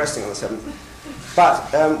around and resting on the 7th.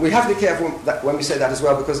 But we have to be careful when we say that as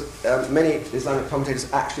well, because many Islamic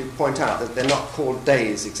commentators actually point out that they're not called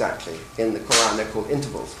days exactly in the Quran, they're called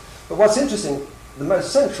intervals. But what's interesting, the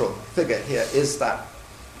most central figure here is that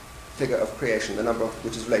figure of creation, the number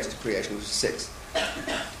which is related to creation, which is 6.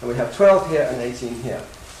 And we have 12 here and 18 here.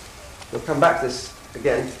 We'll come back to this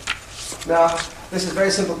again. Now, this is a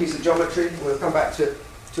very simple piece of geometry. We'll come back to it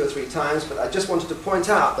 2 or 3 times, but I just wanted to point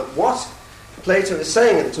out that what Plato is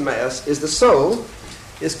saying in the Timaeus is the soul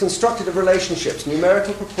is constructed of relationships,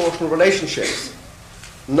 numerical proportional relationships,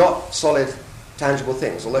 not solid, tangible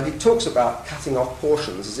things. Although he talks about cutting off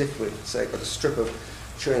portions as if we've, say, got a strip of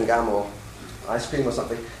chewing gum or ice cream or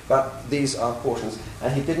something, but these are portions.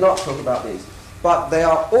 And he did not talk about these. But they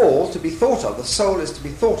are all to be thought of. The soul is to be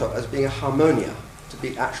thought of as being a harmonia, to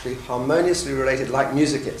be actually harmoniously related like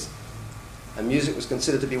music is. And music was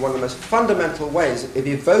considered to be one of the most fundamental ways of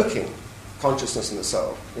evoking consciousness in the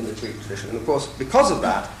soul in the Greek tradition. And of course, because of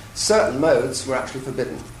that, certain modes were actually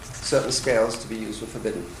forbidden. Certain scales to be used were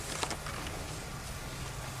forbidden.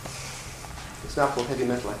 It's now called heavy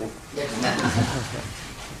metal, I think.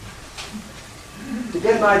 To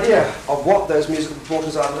get an idea of what those musical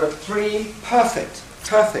proportions are, there are 3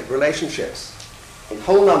 perfect relationships in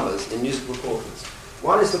whole numbers in musical proportions.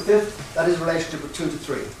 One is the 5th, that is the relationship of 2 to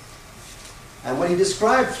 3. And when he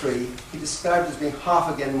described 3, he described it as being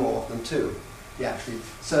half again more than 2.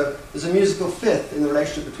 So there's a musical 5th in the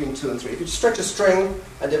relationship between 2 and 3. If you stretch a string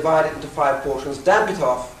and divide it into 5 portions, damp it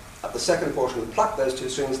off at the second portion and pluck those 2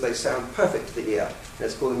 strings, they sound perfect to the ear. And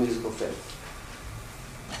it's called a musical 5th.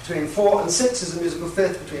 Between 4 and 6 is a musical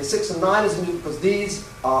 5th. Between 6 and 9 is a musical, because these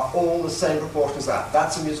are all the same proportion as that.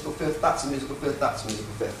 That's a musical 5th, that's a musical 5th, that's a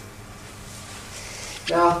musical 5th.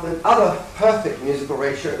 Now, the other perfect musical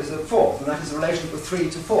ratio is the 4th, and that is the relationship of 3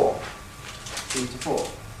 to 4. 3 to 4.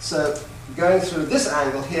 So, going through this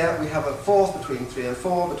angle here, we have a 4th between 3 and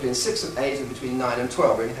 4, between 6 and 8, and between 9 and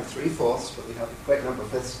 12. We only have 3 fourths, but we have a great number of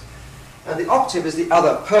fifths. And the octave is the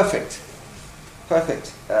other perfect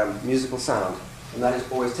musical sound. And that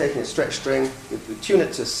is always taking a stretched string, we tune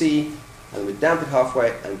it to C, and we damp it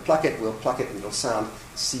halfway, and pluck it, we'll pluck it, and it'll sound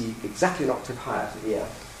C exactly an octave higher to the ear.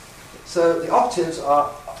 So the octaves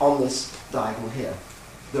are on this diagonal here.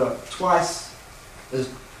 There are twice, there's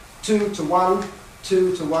 2 to 1,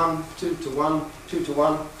 2 to 1, 2 to 1, 2 to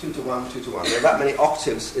 1, 2 to 1, 2 to 1. There are that many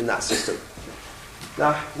octaves in that system.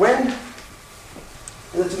 Now, when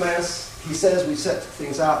in the Timaeus he says we set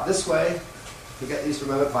things out this way, to get these to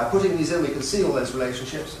remember, by putting these in we can see all those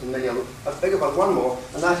relationships, and many other, I beg about one more,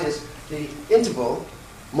 and that is the interval,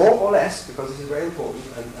 more or less, because this is very important,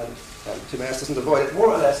 and Timaeus doesn't avoid it, more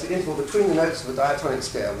or less the interval between the notes of a diatonic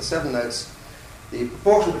scale, the 7 notes, the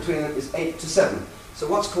proportion between them is 8 to 7. So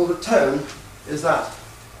what's called a tone is that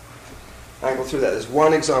angle through there. There's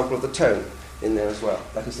one example of the tone in there as well.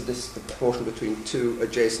 That is the proportion between 2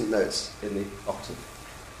 adjacent notes in the octave.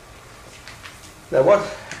 Now what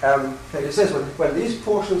Plato says, when these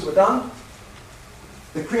portions were done,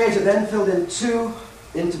 the creator then filled in 2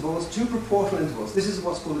 intervals, 2 proportional intervals. This is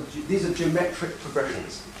what's called, these are geometric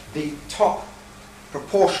progressions. The top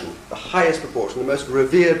proportion, the highest proportion, the most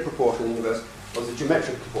revered proportion in the universe was the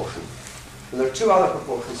geometric proportion. And there are 2 other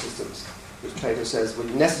proportion systems which Plato says were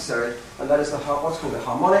necessary, and that is what's called the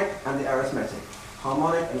harmonic and the arithmetic.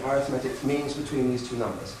 Harmonic and arithmetic means between these 2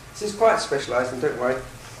 numbers. This is quite specialized, and don't worry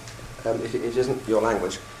if it isn't your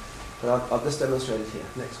language. But I'll just demonstrate it here.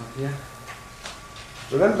 Next one here.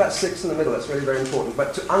 Remember that 6 in the middle, that's really very important.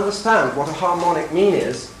 But to understand what a harmonic mean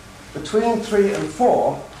is, between 3 and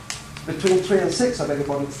 4, between 3 and 6, I beg your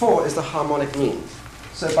pardon, 4 is the harmonic mean.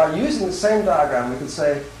 So by using the same diagram, we can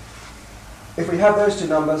say, if we have those 2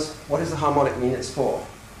 numbers, what is the harmonic mean? It's 4.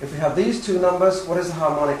 If we have these 2 numbers, what is the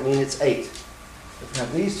harmonic mean? It's 8. If we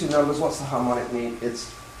have these 2 numbers, what's the harmonic mean?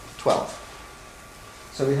 It's 12.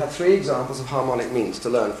 So we have 3 examples of harmonic means to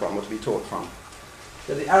learn from, or to be taught from.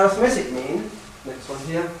 So the arithmetic mean, next one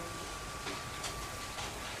here,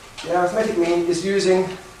 the arithmetic mean is using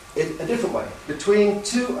it a different way. Between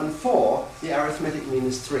 2 and 4, the arithmetic mean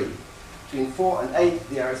is 3. Between 4 and 8,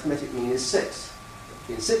 the arithmetic mean is 6.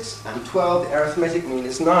 Between 6 and 12, the arithmetic mean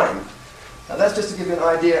is 9. Now that's just to give you an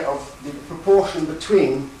idea of the proportion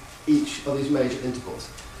between each of these major intervals.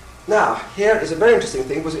 Now, here is a very interesting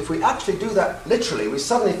thing, because if we actually do that literally, we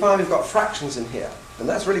suddenly find we've got fractions in here. And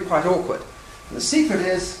that's really quite awkward. And the secret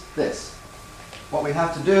is this. What we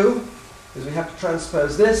have to do is we have to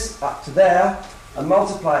transpose this up to there, and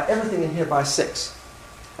multiply everything in here by 6.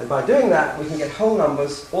 And by doing that, we can get whole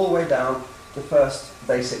numbers all the way down to the first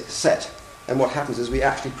basic set. And what happens is we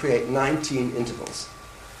actually create 19 intervals.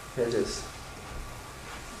 Here it is.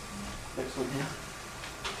 Next one here.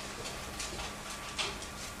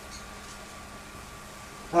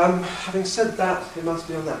 Having said that, it must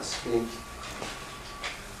be on that screen.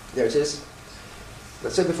 There it is. As I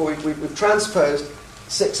said before, we've transposed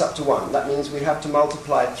 6 up to 1. That means we have to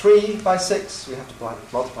multiply 3 by 6, we have to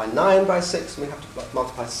multiply 9 by 6, and we have to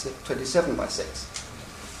multiply 27 by 6.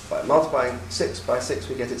 By multiplying 6 by 6,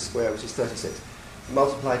 we get its square, which is 36.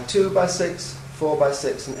 Multiply 2 by 6, 4 by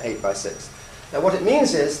 6, and 8 by 6. Now what it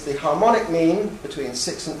means is the harmonic mean between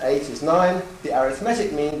 6 and 8 is 9, the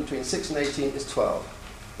arithmetic mean between 6 and 18 is 12.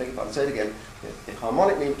 Beg your pardon, say it again. The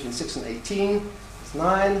harmonic mean between 6 and 18 is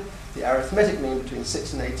 9, the arithmetic mean between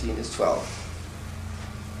 6 and 18 is 12.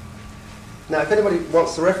 Now, if anybody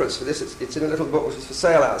wants the reference for this, it's in a little book which is for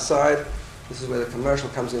sale outside. This is where the commercial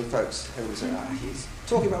comes in, folks. Everybody say, he's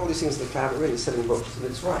talking about all these things in the cloud, but really selling books. And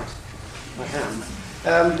it's right. I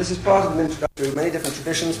am. This is part of an introductory to many different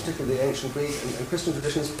traditions, particularly the ancient Greek and Christian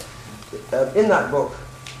traditions. In that book,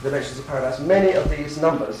 Dimensions of Paradise, many of these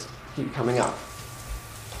numbers keep coming up.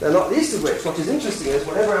 They're not least of which, what is interesting is,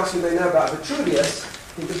 whatever else you may know about Vitruvius,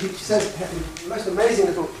 he says the most amazing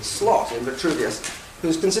little slot in Vitruvius,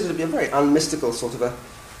 who's considered to be a very unmystical sort of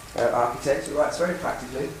architect, who writes very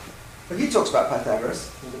practically. But he talks about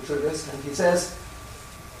Pythagoras in Vitruvius, and he says,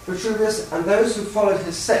 Vitruvius and those who followed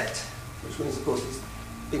his sect, which means, of course, he's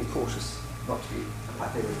being cautious not to be a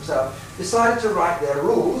Pythagorean himself, decided to write their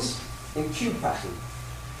rules in cube pattern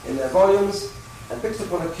in their volumes and fixed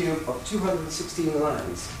upon a cube of 216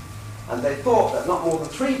 lines. And they thought that not more than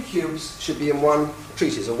 3 cubes should be in one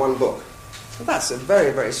treatise or one book. And that's a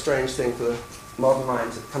very, very strange thing for the modern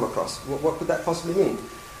mind to come across. What could that possibly mean?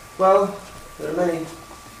 Well, there are many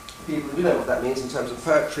people who do know what that means in terms of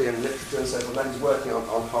poetry and literature and so forth. That is working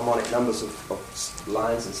on harmonic numbers of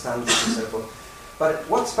lines and stanzas and so forth. But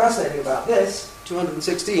what's fascinating about this,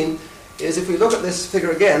 216, is if we look at this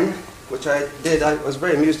figure again, which I did, I was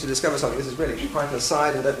very amused to discover something. This is really quite an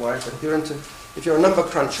aside, and don't worry, but if you're a number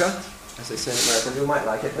cruncher, as they say in America, you might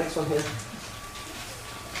like it. Next one here.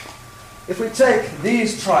 If we take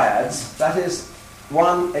these triads, that is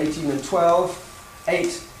 1, 18 and 12, 8,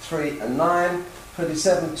 3 and 9,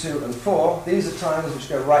 27, 2 and 4, these are triangles which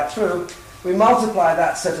go right through. We multiply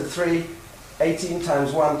that set of 3, 18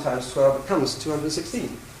 times 1 times 12 becomes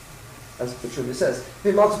 216, as Vitruvius says. If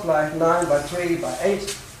we multiply 9 by 3 by 8,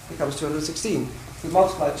 it becomes 216. If we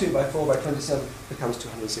multiply 2 by 4 by 27, it becomes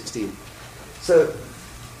 216. So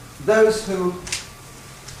those who,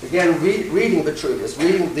 again, reading Vitruvius,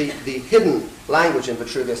 reading the hidden language in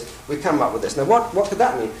Vitruvius, we come up with this. Now, what could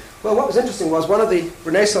that mean? Well, what was interesting was one of the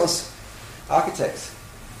Renaissance architects,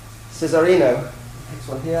 Cesarino, next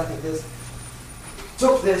one here, I think it is,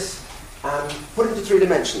 took this and put it into 3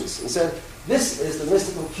 dimensions and said, this is the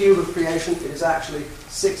mystical cube of creation. It is actually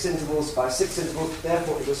 6 intervals by 6 intervals.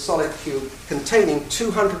 Therefore, it is a solid cube containing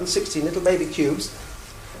 216 little baby cubes.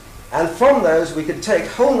 And from those, we could take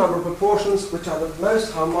whole number of proportions, which are the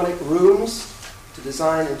most harmonic rooms to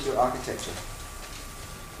design into your architecture.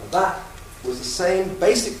 And that was the same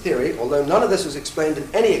basic theory, although none of this was explained in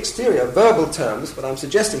any exterior verbal terms, but I'm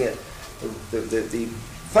suggesting it. The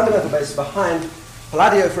fundamental basis behind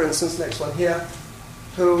Palladio, for instance, next one here,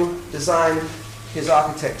 who designed his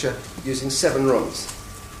architecture using 7 rooms.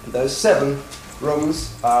 And those 7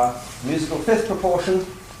 rooms are musical 5th proportion,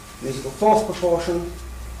 musical 4th proportion,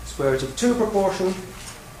 square root of 2 proportion,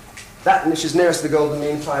 that which is nearest to the golden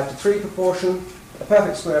mean, 5 to 3 proportion, a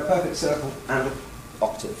perfect square, a perfect circle, and an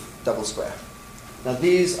octave, double square. Now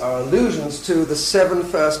these are allusions to the 7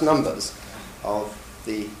 first numbers of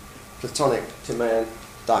the Platonic Timaean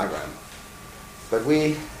diagram. But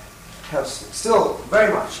we have still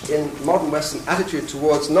very much in modern Western attitude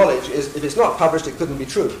towards knowledge is if it's not published, it couldn't be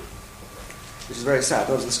true, which is very sad.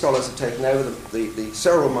 Those are the scholars have taken over, the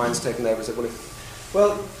cerebral mind's taken over and said,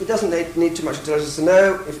 well, it doesn't need too much intelligence to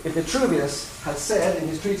know. If Vitruvius had said in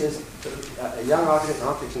his treatise that a young architect, an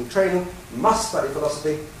architect in training, must study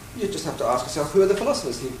philosophy, you just have to ask yourself, who are the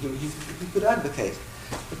philosophers he could advocate?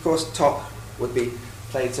 Of course, top would be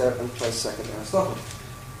Plato and close second Aristotle.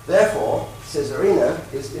 Therefore,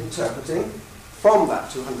 Cesarino is interpreting from that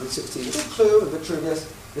 216 little clue of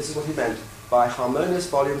Vitruvius, this is what he meant by harmonious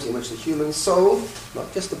volumes in which the human soul,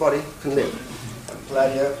 not just the body, can live. And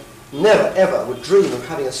Palladio never ever would dream of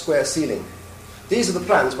having a square ceiling. These are the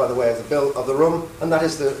plans, by the way, of the build of the room, and that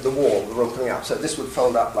is the wall, the room coming up. So this would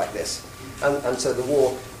fold up like this. And so the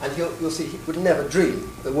wall, and you'll see he would never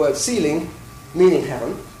dream. The word ceiling, meaning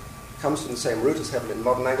heaven, comes from the same root as heaven in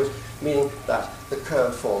modern language, meaning that the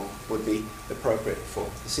curved form would be appropriate for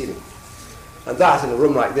the ceiling. And that, in a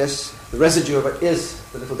room like this, the residue of it is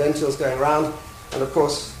the little dentils going around. And of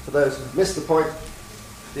course, for those who missed the point,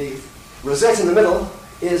 the rosette in the middle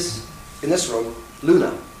is, in this room,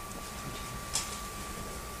 lunar.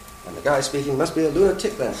 And the guy speaking must be a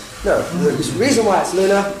lunatic then. No, the reason why it's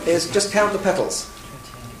lunar is just count the petals.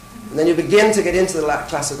 And then you begin to get into the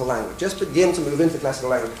classical language. Just begin to move into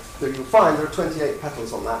classical language. So you'll find there are 28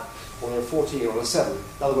 petals on that, or a 14 or a 7. In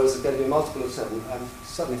other words, there's going to be a multiple of 7. I'm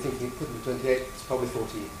suddenly thinking it couldn't be 28, it's probably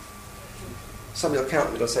 14. Somebody will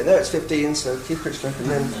count me, they'll say, no, it's 15, so keep Krishna, and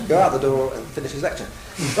then go out the door and finish his lecture.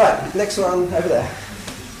 Right, next one over there.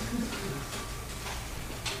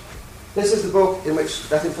 This is the book in which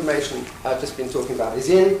that information I've just been talking about is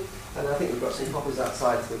in, and I think we've got some copies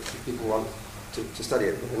outside if people want to study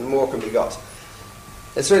it, and more can be got.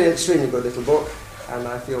 It's really an extremely good little book, and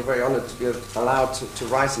I feel very honoured to be allowed to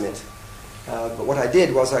write in it. But what I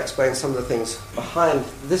did was I explained some of the things behind.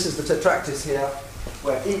 This is the tetractys here,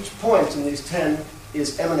 where each point in these 10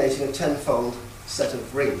 is emanating a tenfold set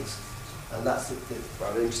of rings. And that's the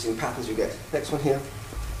rather interesting patterns you get. Next one here.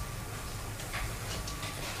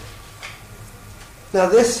 Now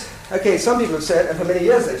this, okay, some people have said, and for many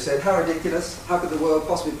years they've said, how ridiculous, how could the world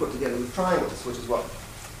possibly be put together with triangles, which is what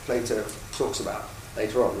Plato talks about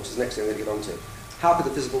later on, which is the next thing we're going to get on to. How could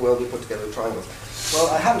the physical world be put together with triangles? Well,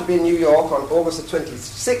 I happened to be in New York on August the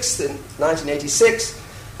 26th in 1986,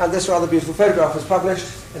 and this rather beautiful photograph was published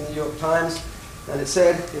in the New York Times, and it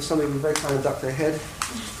said, if somebody would very kind of duck their head,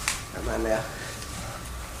 that man there,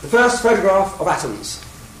 the first photograph of atoms.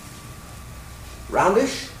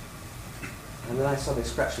 Roundish, and then I suddenly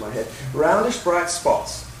scratched my head, roundish bright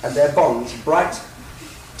spots, and their bonds, bright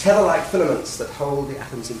tether-like filaments that hold the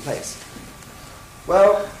atoms in place.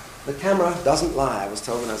 Well, the camera doesn't lie, I was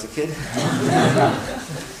told when I was a kid.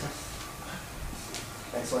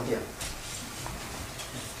 Next one here.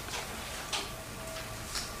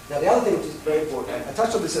 Now the other thing which is very important, I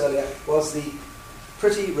touched on this earlier, was the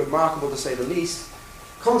pretty remarkable, to say the least,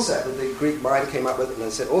 concept that the Greek mind came up with, and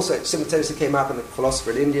as I said, also simultaneously came up in the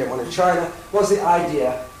philosopher in India and one in China, was the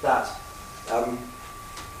idea that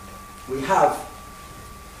we have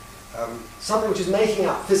something which is making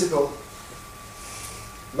up physical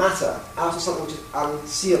matter out of something which is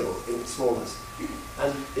unseeable in its smallness.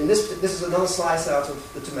 And in this is another slice out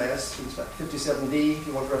of the Timaeus, in fact 57d, if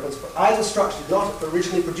you want to reference, but either structure did not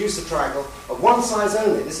originally produce a triangle of one size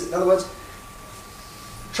only. This is, in other words,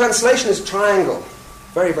 translation is triangle.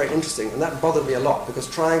 Very, very interesting, and that bothered me a lot, because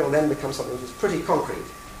triangle then becomes something which is pretty concrete.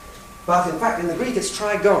 But in fact, in the Greek, it's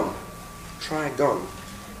trigon. Trigon.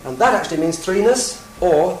 And that actually means threeness,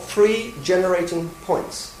 or three generating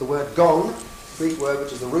points. The word gon, Greek word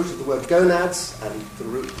which is the root of the word gonads, and the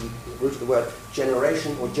root of the word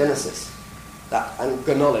generation or genesis. That, and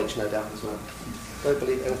gonolage, no doubt, as well. Don't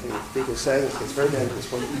believe anything people are saying, it's very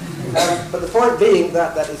dangerous one. But the point being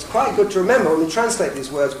that it's quite good to remember when we translate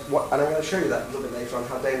these words, and I'm going to show you that a little bit later on,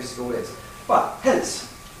 how dangerous it all is. But, hence,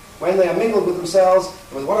 when they are mingled with themselves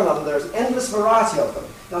and with one another, there is endless variety of them.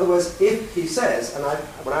 In other words, if he says, and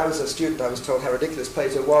when I was a student I was told how ridiculous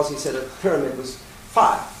Plato was, he said a pyramid was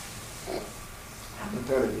fire. The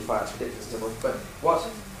pyramid be fire, it's ridiculous. But what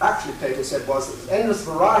actually Plato said was that there's endless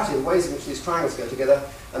variety of ways in which these triangles go together,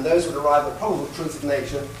 and those would arrive at the probable truth of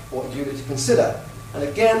nature or duty to consider. And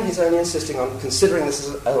again, he's only insisting on considering this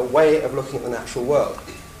as a way of looking at the natural world.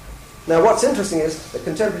 Now, what's interesting is the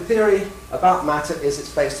contemporary theory about matter is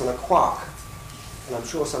it's based on a quark. And I'm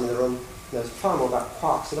sure some in the room knows far more about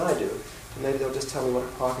quarks than I do. And maybe they'll just tell me what a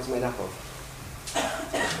quark is made up of.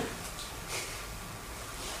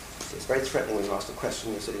 It's very threatening when you ask a question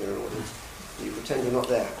and you're sitting in an audience. You pretend you're not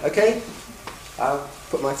there. Okay? I'll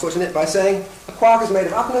put my foot in it by saying a quark is made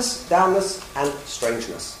of upness, downness, and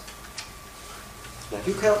strangeness. Now, if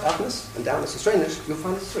you count upness and downness and strangeness, you'll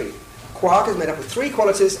find it's three. A quark is made up of three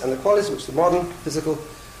qualities, and the qualities which the modern physical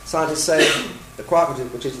scientists say the quark,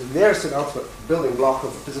 which is the nearest and ultimate building block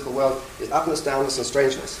of the physical world, is upness, downness, and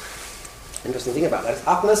strangeness. Interesting thing about that is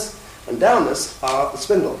upness and downness are the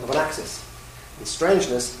spindle of an axis. And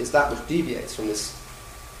strangeness is that which deviates from this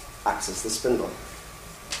axis, this spindle.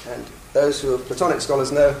 And those who are Platonic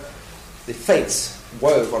scholars know the fates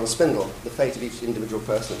wove on a spindle, the fate of each individual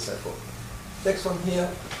person and so forth. Next one here.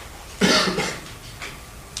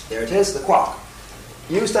 There it is, the quark.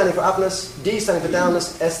 U standing for upness, D standing for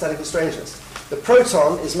downness, S standing for strangeness. The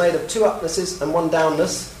proton is made of two upnesses and one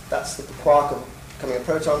downness. That's the quark of becoming a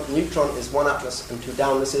proton. The neutron is one upness and two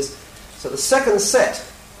downnesses. So the second set,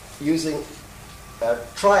 using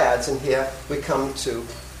triads in here, we come to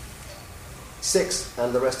 6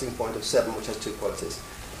 and the resting point of 7, which has 2 qualities.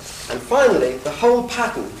 And finally, the whole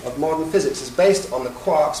pattern of modern physics is based on the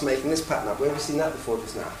quarks making this pattern up. Where have you seen that before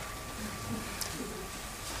just now?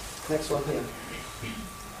 Next one here.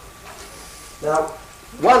 Now,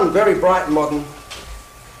 one very bright modern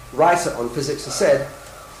writer on physics has said,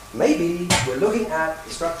 maybe we're looking at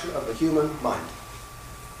the structure of the human mind.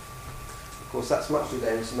 Of course, that's much too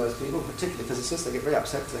dangerous to most people, particularly physicists. They get very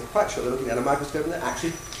upset because they're quite sure they're looking at a microscope and they're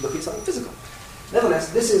actually looking at something physical.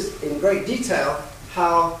 Nevertheless, this is in great detail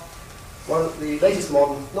how one of the latest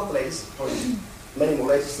modern, not the latest, probably many more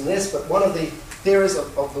latest than this, but one of the theories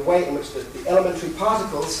of the way in which the elementary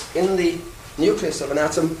particles in the nucleus of an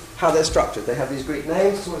atom, how they're structured. They have these Greek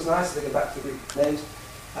names. It's always nice to go back to the Greek names.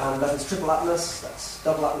 And that is triple atlas, that's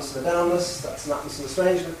double atlas and a downless, that's an atlas and a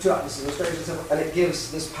strange, 2 atlases and a strange, and it gives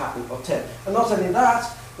this pattern of 10. And not only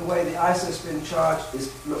that, the way the isospin charge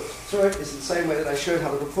is looked through it is the same way that I showed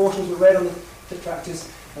how the proportions were read on the tetractys,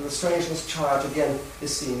 and the strangeness charge, again,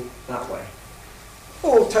 is seen that way.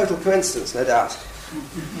 All total coincidence, no doubt.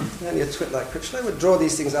 Only a twit like Critchlow would draw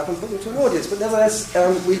these things up and put them to an audience, but nevertheless,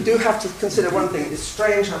 we do have to consider one thing. It's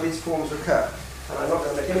strange how these forms recur, and I'm not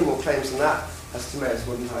going to make any more claims than that, as Timaeus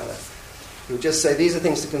wouldn't either. He would just say these are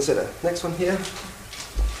things to consider. Next one here.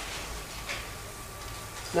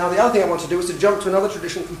 Now, the other thing I want to do is to jump to another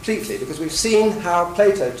tradition completely, because we've seen how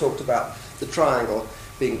Plato talked about the triangle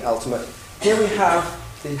being ultimate. Here we have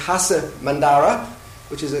the Hassa Mandara,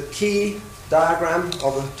 which is a key diagram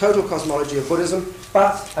of the total cosmology of Buddhism,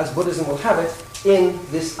 but, as Buddhism will have it, in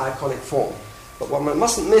this iconic form. But one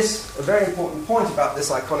mustn't miss a very important point about this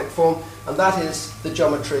iconic form, and that is the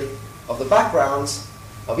geometry of the backgrounds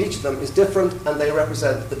of each of them is different, and they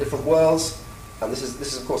represent the different worlds. And this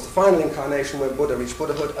is of course, the final incarnation where Buddha reached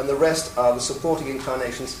Buddhahood, and the rest are the supporting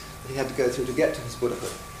incarnations that he had to go through to get to his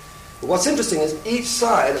Buddhahood. But what's interesting is each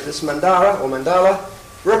side of this mandara, or mandala,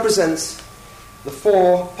 represents the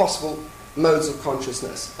 4 possible modes of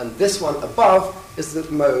consciousness. And this one above is the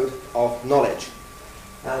mode of knowledge.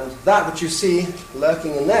 And that which you see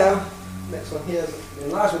lurking in there, next one here, the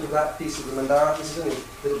enlargement of that piece of the mandara, this is only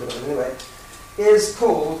a little bit of it anyway, is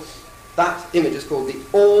called, that image is called the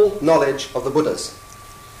all-knowledge of the Buddhas.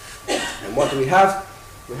 And what do we have?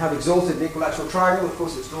 We have exalted the equilateral triangle. Of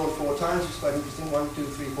course, it's drawn 4 times, which is quite interesting. 1, 2,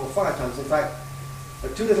 3, 4, 5 times. In fact,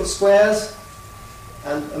 there are 2 little squares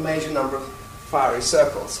and a major number of fiery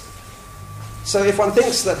circles. So if one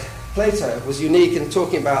thinks that Plato was unique in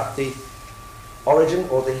talking about the origin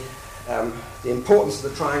or the importance of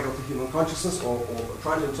the triangle to human consciousness, or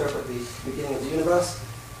trying to interpret the beginning of the universe,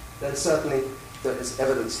 then certainly there is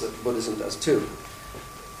evidence that Buddhism does too.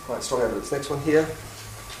 Quite strong evidence. Next one here.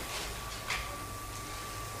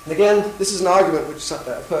 And again, this is an argument which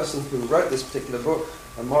a person who wrote this particular book,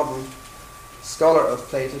 a modern scholar of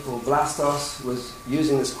Plato called Blastos, was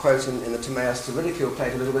using this quote in the Timaeus to ridicule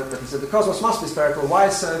Plato a little bit, but he said, the cosmos must be spherical. Why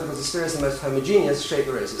so? Because the sphere is the most homogeneous shape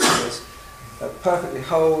there is. It's the most perfectly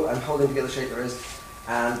whole and holding together shape there is.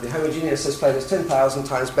 And the homogeneous, says Plato, is 10,000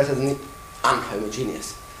 times better than the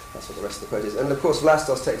unhomogeneous. That's what the rest of the quote is. And of course,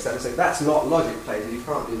 Blastos takes that and says, that's not logic, Plato. You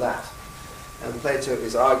can't do that. And Plato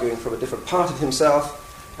is arguing from a different part of himself,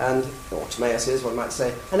 or Timaeus is, one might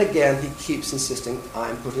say, and again he keeps insisting,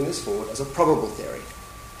 I'm putting this forward as a probable theory.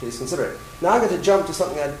 Please consider it. Now I'm going to jump to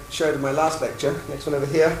something I showed in my last lecture, next one over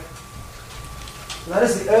here. And that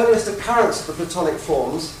is the earliest occurrence of the Platonic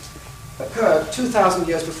forms occurred 2,000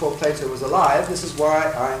 years before Plato was alive. This is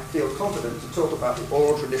why I feel confident to talk about the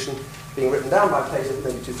oral tradition being written down by Plato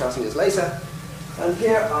maybe 2,000 years later. And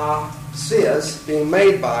here are spheres being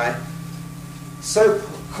made by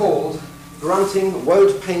so-called grunting,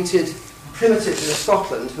 woad-painted primitives in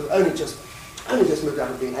Scotland who only just moved out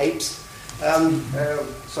of being apes.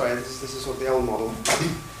 Sorry, this is sort of the old model.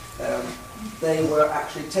 They were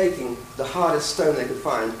actually taking the hardest stone they could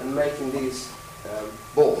find and making these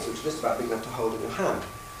balls, which are just about big enough to hold in your hand.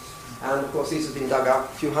 And of course these have been dug up,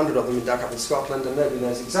 a few hundred of them have been dug up in Scotland, and nobody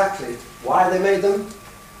knows exactly why they made them.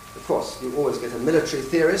 Of course, you always get a military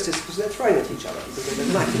theorist, it's because they're thrown at each other, because they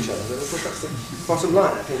like each other. Of course, that's the bottom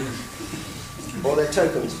line, I think. Or they're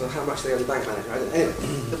tokens for how much they owe the bank manager. Anyway,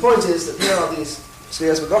 the point is that here are these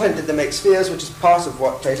spheres, but not only did they make spheres, which is part of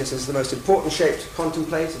what Plato says is the most important shape to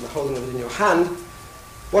contemplate, and the holding of it in your hand.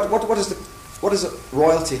 What does a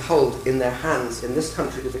royalty hold in their hands in this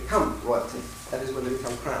country to become royalty? That is when they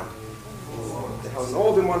become crowned. They hold an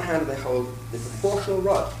orb in one hand, and they hold the proportional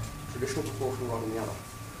rod, traditional proportional rod in the other.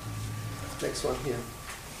 Next one here.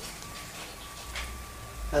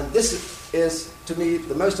 And this is, to me,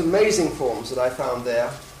 the most amazing forms that I found there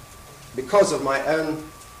because of my own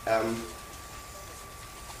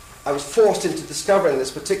I was forced into discovering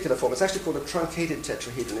this particular form. It's actually called a truncated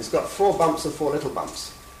tetrahedron. It's got 4 bumps and 4 little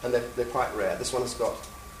bumps, and they're quite rare. This one has got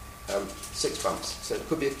 6 bumps, so it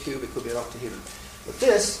could be a cube, it could be an octahedron. But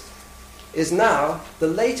this is now the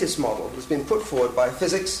latest model that's been put forward by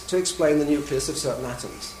physics to explain the nucleus of certain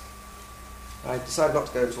atoms. I decided not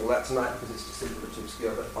to go into all that tonight because it's just a little bit too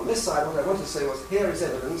obscure, but on this side what I wanted to say was here is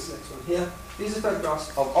evidence, next one here, these are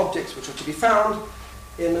photographs of objects which are to be found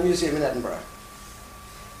in the museum in Edinburgh,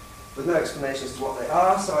 with no explanation as to what they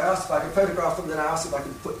are. So I asked if I could photograph them, then I asked if I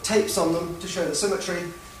could put tapes on them to show the symmetry.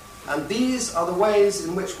 And these are the ways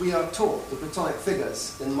in which we are taught the Platonic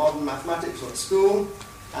figures in modern mathematics or at school.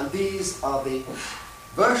 And these are the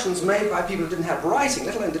versions made by people who didn't have writing,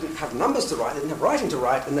 let alone didn't have numbers to write, they didn't have writing to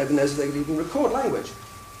write, and nobody knows if they could even record language.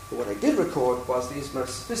 But what they did record was these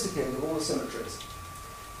most sophisticated of all the symmetries.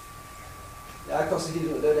 The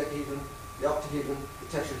icosahedron, the dodecahedron, the octahedron,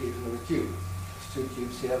 the tetrahedron, and the cube. There's 2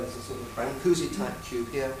 cubes here. There's a sort of Brancusi type cube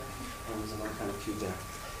here, and there's another kind of cube there.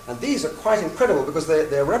 And these are quite incredible because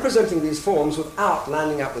they're representing these forms without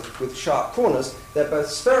landing up with sharp corners. They're both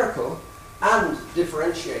spherical and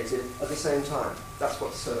differentiated at the same time. That's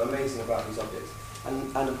what's so amazing about these objects.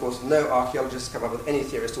 And of course, no archaeologists come up with any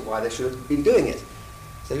theory as to why they should have been doing it.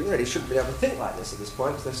 So they really shouldn't be able to think like this at this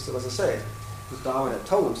point, because they're still, as I say, because Darwin had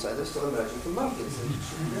told them so, they're still emerging from monkeys. So they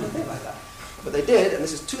shouldn't be able to think like that. But they did, and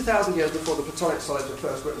this is 2,000 years before the Platonic solids were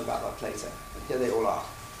first written about by Plato. And here they all are.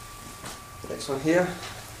 The next one here.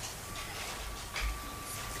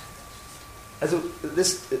 As a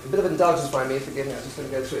bit of indulgence by me, forgive me, I'm just going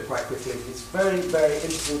to go through it quite quickly. It's very, very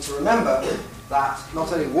interesting to remember that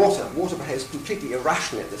not only water behaves completely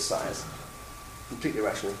irrationally at this size, completely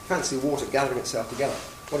irrationally. Fancy water gathering itself together.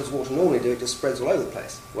 What does water normally do? It just spreads all over the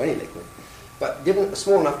place, or any liquid. But given a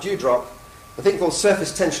small enough dewdrop, a thing called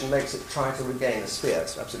surface tension makes it try to regain a sphere.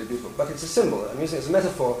 It's absolutely beautiful. But it's a symbol. I'm using it as a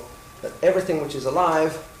metaphor that everything which is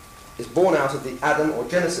alive is born out of the atom or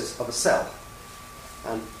genesis of a cell.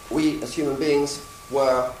 And we, as human beings,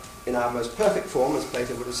 were in our most perfect form, as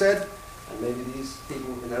Plato would have said, and maybe these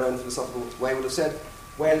people in their own philosophical way would have said,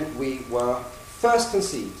 when we were first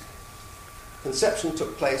conceived. Conception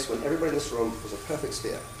took place when everybody in this room was a perfect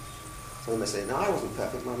sphere. Some may say, no, I wasn't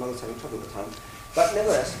perfect, my mother was having trouble at the time. But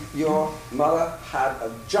nevertheless, your mother had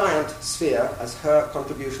a giant sphere as her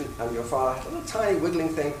contribution, and your father had a little tiny wiggling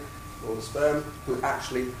thing called the sperm, who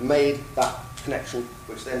actually made that connection,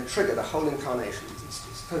 which then triggered a whole incarnation.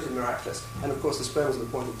 It's totally miraculous. And of course, the sperm was at the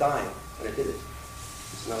point of dying when it did it.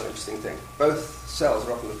 It's another interesting thing. Both cells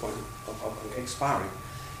are often at the point of expiring.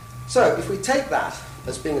 So, if we take that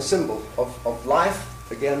as being a symbol of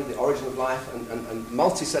life, again, the origin of life, and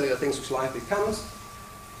multicellular things which life becomes,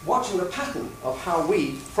 watching the pattern of how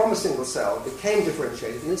we, from a single cell, became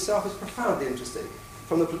differentiated in itself is profoundly interesting.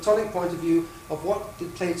 From the Platonic point of view of what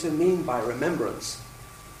did Plato mean by remembrance?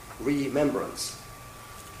 Remembrance.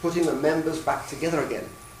 Putting the members back together again.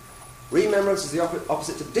 Remembrance is the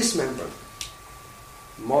opposite to dismembering.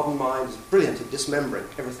 Modern mind is brilliant at dismembering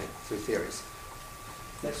everything through theories.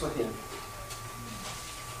 Next one here.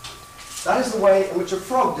 That is the way in which a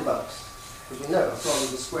frog develops. As we know, a frog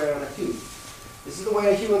is a square and a cube. This is the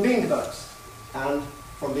way a human being develops. And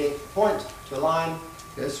from being a point to a line,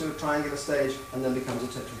 goes through a triangular stage, and then becomes a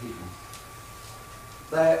tetrahedron.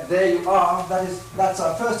 There you are. That's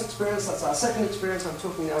our first experience. That's our second experience. I'm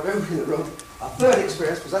talking now of everybody in the room. Our third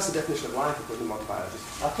experience, because that's the definition of life according to modern biology.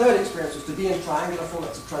 Our third experience was to be in triangular form.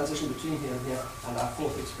 That's a transition between here and here. And our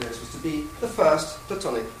fourth experience was to be the first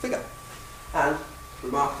Platonic figure. And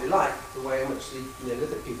remarkably like the way in which the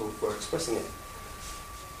Neolithic people were expressing it.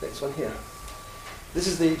 Next one here. This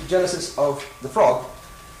is the genesis of the frog.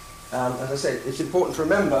 As I say, it's important to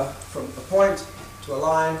remember from a point to a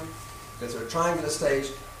line, goes through a triangular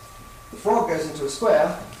stage. The frog goes into a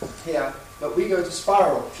square here, but we go to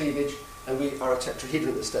spiral cleavage, and we are a tetrahedron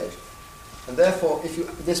at this stage. And therefore,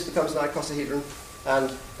 if this becomes an icosahedron,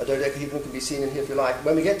 and a dodecahedron can be seen in here if you like.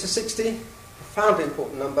 When we get to 60, profoundly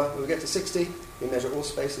important number, when we get to 60, we measure all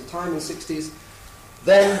space and time in 60s,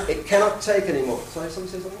 then it cannot take anymore. Sorry,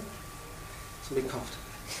 somebody say something? Somebody coughed.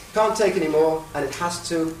 Can't take anymore, and it has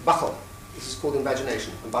to buckle. This is called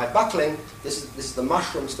invagination. And by buckling, this is the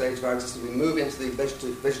mushroom stage of our existence. We move into the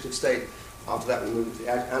vegetative state. After that, we move into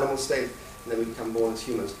the animal state, and then we become born as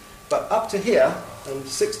humans. But up to here, and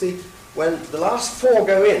 60, when the last 4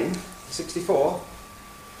 go in, 64,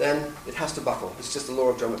 then it has to buckle. It's just the law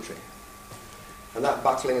of geometry. And that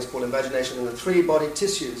buckling is called invagination, and the 3 body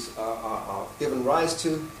tissues are given rise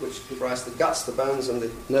to, which give rise to the guts, the bones, and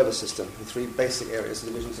the nervous system, the 3 basic areas,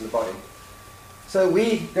 divisions in the body. So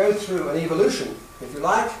we go through an evolution, if you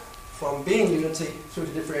like, from being unity through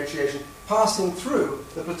to differentiation, passing through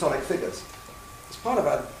the Platonic figures. It's part of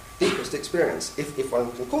our deepest experience, if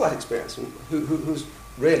one can call that experience. And who's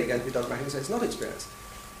really going to be dogmatic and say it's not experience?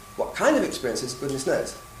 What kind of experience is, goodness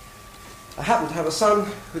knows. I happen to have a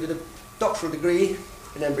son who did a doctoral degree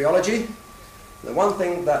in embryology. The one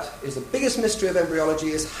thing that is the biggest mystery of embryology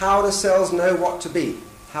is how do cells know what to be?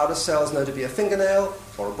 How do cells know to be a fingernail,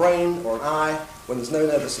 or a brain, or an eye, when there's no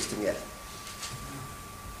nervous system yet?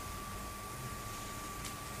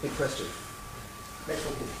 Big question. Next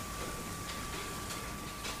one, please.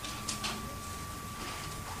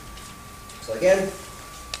 So again,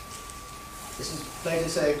 this is Plato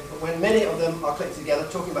saying that when many of them are clicked together,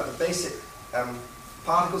 talking about the basic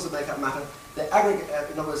particles that make up matter, they aggregate,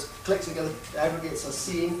 in other words, click together, the aggregates are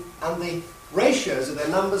seen, and the ratios of their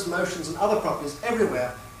numbers, motions, and other properties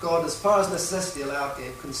everywhere, God, as far as necessity allowed,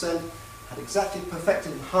 gave consent, had exactly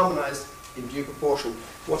perfected and harmonized in due proportion.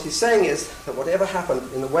 What he's saying is that whatever happened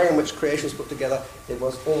in the way in which creation was put together, it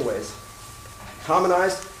was always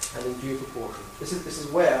harmonized and in due proportion. This is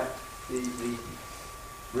where the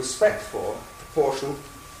respect for proportion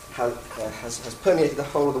has permeated the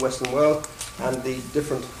whole of the Western world and the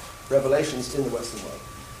different revelations in the Western world.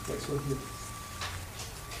 Next one here.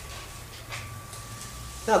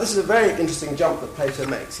 Now, this is a very interesting jump that Plato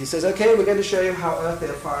makes. He says, okay, we're going to show you how earth,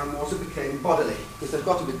 air, fire, and water became bodily, because they've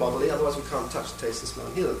got to be bodily, otherwise we can't touch, taste, and smell,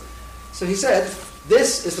 and hear them. So he said,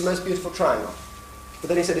 this is the most beautiful triangle. But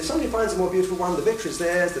then he said, if somebody finds a more beautiful one, the victory is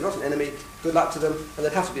theirs, they're not an enemy, good luck to them, and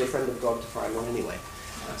they'd have to be a friend of God to find one anyway.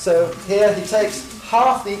 So here he takes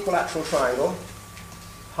half the equilateral triangle,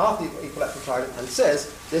 and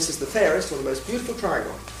says, this is the fairest or the most beautiful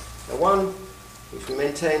triangle. The one which we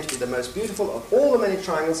maintain to be the most beautiful of all the many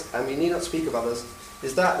triangles, and we need not speak of others,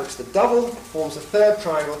 is that which the double forms a third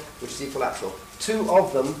triangle, which is equilateral. Two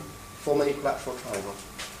of them form an equilateral triangle,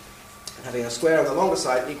 and having a square on the longer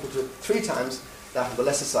side equal to 3 times that of the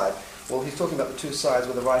lesser side. Well, he's talking about the two sides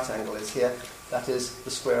where the right angle is here. That is,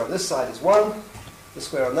 the square on this side is 1, the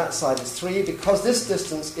square on that side is 3, because this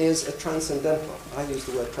distance is a transcendental. I use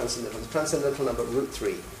the word transcendental. It's a transcendental number,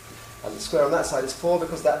 √3. And the square on that side is 4,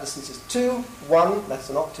 because that distance is 2, 1, that's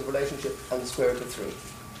an octave relationship, and the square root of 3.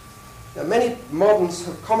 Now, many moderns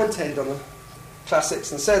have commentated on the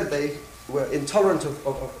classics and said they were intolerant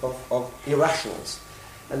of irrationals,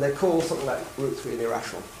 and they call something like √3 an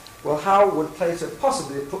irrational. Well, how would Plato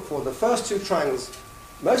possibly have put forward the first 2 triangles,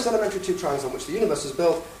 most elementary 2 triangles on which the universe is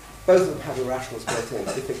built? Both of them have irrationals built in,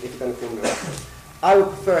 if you're going to call them irrational. I would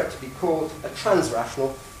prefer it to be called a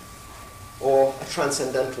transrational or a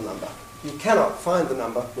transcendental number. You cannot find the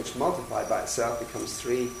number which multiplied by itself becomes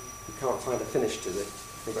 3. You can't find a finish to the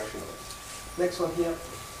progression of it. Next one here.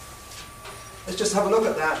 Let's just have a look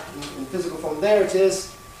at that in physical form. There it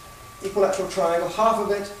is, equilateral triangle, half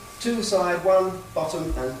of it, 2 side, 1 bottom,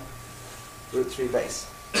 and √3 base.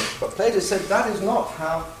 But Plato said that is not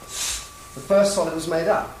how the first solid was made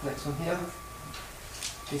up. Next one here.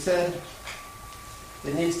 He said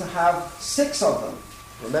it needs to have 6 of them.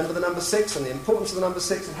 Remember the number 6 and the importance of the number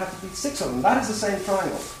 6. It had to be 6 of them. That is the same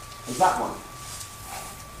triangle as that one.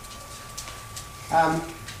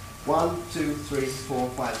 1, 2, 3, 4,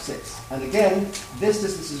 5, 6. And again, this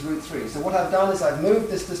distance is √3. So what I've done is I've moved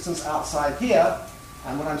this distance outside here.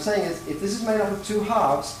 And what I'm saying is, if this is made up of 2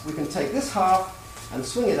 halves, we can take this half and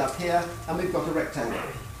swing it up here, and we've got a rectangle.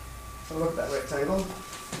 So look at that rectangle.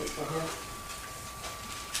 Which one here?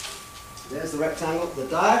 There's the rectangle. The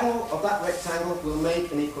diagonal of that rectangle will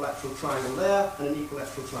make an equilateral triangle there and an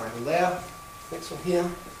equilateral triangle there. Next one here.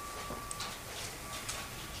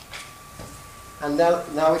 And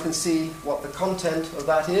now we can see what the content of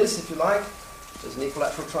that is, if you like. There's an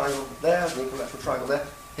equilateral triangle there, an equilateral triangle there.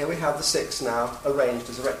 Here we have the 6 now arranged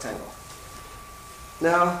as a rectangle.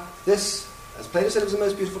 Now, this, as Plato said, was the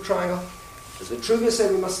most beautiful triangle. As Vitruvius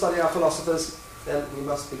said, we must study our philosophers, then we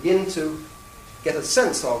must begin to get a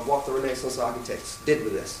sense of what the Renaissance architects did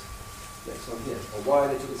with this. Next one here, or why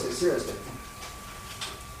they took it so seriously.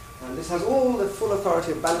 And this has all the full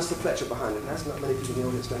authority of Bannister Fletcher behind it. There's not many people in the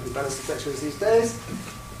audience know who Bannister Fletcher is these days.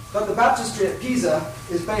 But the baptistry at Pisa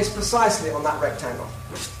is based precisely on that rectangle.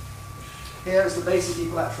 Here is the basic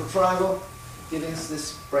equilateral triangle, giving us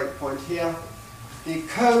this breakpoint here. The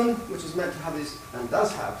cone, which is meant to have these, and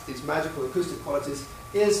does have, these magical acoustic qualities,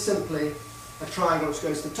 is simply a triangle which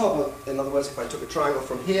goes to the top of, in other words, if I took a triangle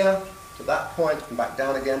from here to that point and back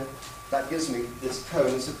down again, that gives me this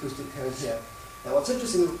cone, this acoustic cone here. Now what's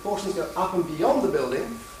interesting, the proportions go up and beyond the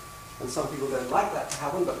building, and some people don't like that to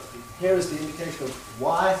happen, but here is the indication of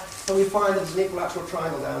why. So we find there's an equilateral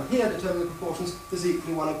triangle down here, determining the proportions, there's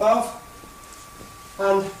equally one above.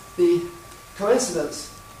 And the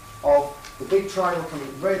coincidence of the big triangle coming,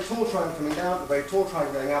 the very tall triangle coming down, the very tall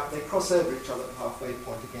triangle going up. They cross over each other at the halfway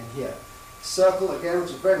point again here. Circle, again,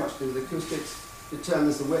 which is very much to do with acoustics,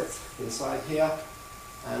 determines the width inside here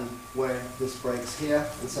and where this breaks here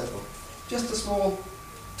and so forth. Just a small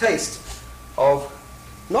taste of,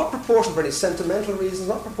 not proportion for any sentimental reasons,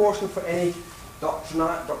 not proportion for any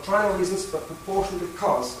doctrinal reasons, but proportion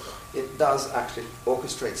because it does actually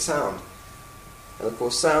orchestrate sound. And of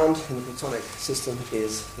course, sound in the Platonic system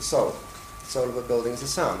is the soul. The soul of a building is the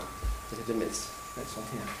sound that it emits. Next one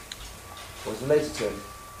here. Or is related to it.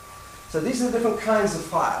 So these are the different kinds of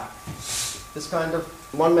fire. This kind of,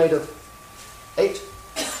 one made of 8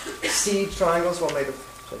 seed triangles, one made of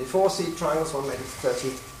 24 seed triangles, one made of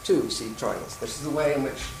 32 seed triangles. This is the way in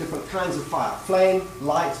which different kinds of fire, flame,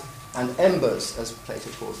 light, and embers, as Plato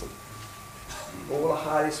calls them. All a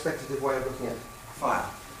highly speculative way of looking at fire.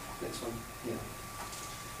 Next one here.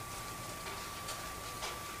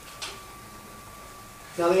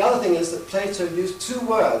 Now the other thing is that Plato used 2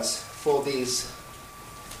 words for these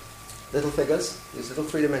little figures, these little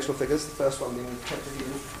 3-dimensional figures, the first one being the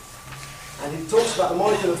tetrahedron. And he talks about the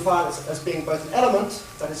molecule of fire as being both an element,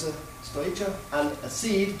 that is a stoichia, and a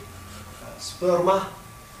seed, sperma.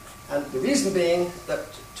 And the reason being that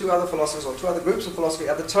 2 other philosophers, or 2 other groups of philosophy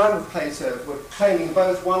at the time of Plato, were claiming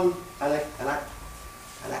both one,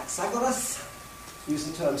 Anaxagoras,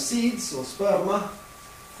 using the term seeds or sperma,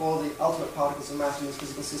 for the ultimate particles of matter in this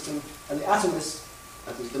physical system, and the atomists,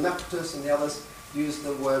 that is Democritus and the others, use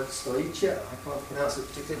the word stoichia, I can't pronounce it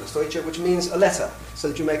particularly, but stoichia, which means a letter, so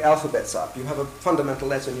that you make alphabets up. You have a fundamental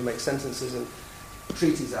letter and you make sentences and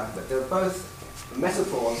treaties out of it. They're both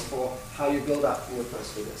metaphors for how you build up in your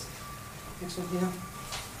first figures. Next one here.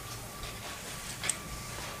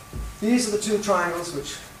 These are the 2 triangles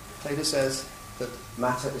which Plato says that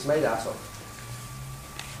matter is made out of.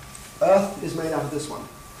 Earth is made out of this one.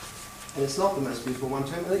 And it's not the most beautiful one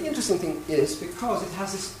to him. And the interesting thing is, because it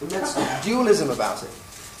has this immense dualism about it,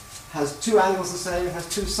 has 2 angles the same, it has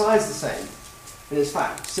 2 sides the same, it is in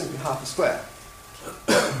fact simply half a square.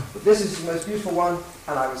 But this is the most beautiful one,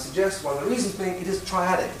 and I would suggest one of the reasons being it is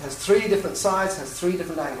triadic. It has 3 different sides, has 3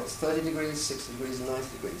 different angles, 30 degrees, 60 degrees, and 90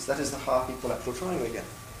 degrees. That is the half equilateral triangle again.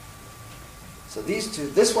 So these 2,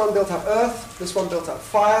 this one built up earth, this one built up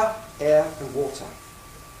fire, air, and water.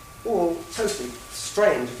 All totally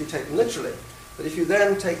strange if you take them literally. But if you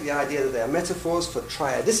then take the idea that they are metaphors for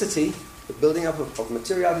triadicity, the building up of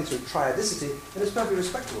materiality through triadicity, then it's perfectly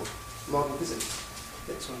respectable modern physics.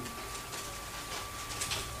 Next one.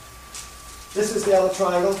 This is the other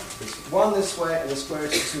triangle. It's 1 this way and the square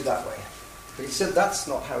root of 2 that way. But he said that's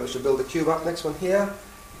not how we should build a cube up. Next one here.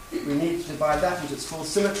 We need to divide that into its full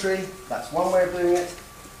symmetry. That's one way of doing it.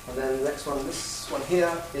 And then the next one, this one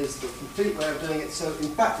here, is the complete way of doing it. So in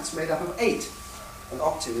fact it's made up of 8. An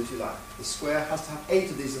octave, if you like. The square has to have 8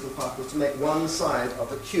 of these little particles to make one side of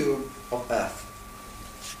the cube of Earth.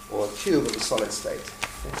 Or a cube of the solid state.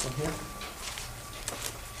 Next one here.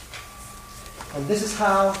 And this is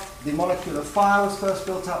how the molecule of fire was first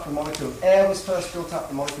built up, the molecule of air was first built up,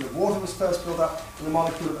 the molecule of water was first built up, and the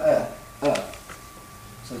molecule of air, Earth.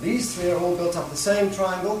 So these 3 are all built up of the same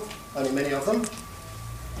triangle, only many of them.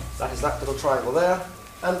 That is that little triangle there,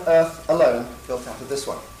 and Earth alone built out of this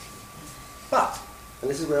one. But, and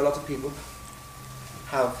this is where a lot of people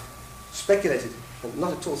have speculated, and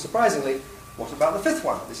not at all surprisingly, what about the 5th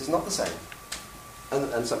one? This is not the same.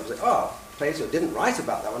 And some people say, Plato didn't write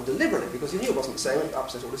about that one deliberately because he knew it wasn't the same and it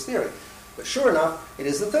upset all his theory. But sure enough, it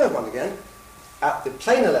is the 3rd one again. At the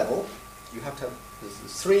planar level, you have to have,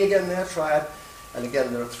 there's 3 again there, triad, and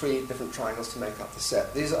again there are 3 different triangles to make up the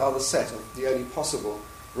set. These are the set of the only possible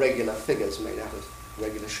regular figures made out of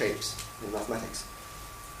regular shapes in mathematics,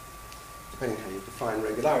 depending on how you define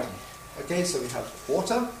regularity. Okay, so we have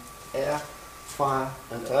water, air, fire,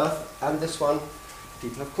 and earth, and this one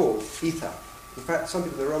people have called ether. In fact, some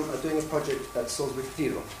people in the room are doing a project at Salisbury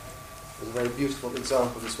Cathedral. There's a very beautiful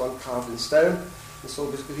example of this one carved in stone in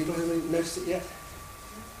Salisbury Cathedral. Have you noticed it yet?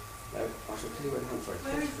 No, I shall tell you where to hunt for it.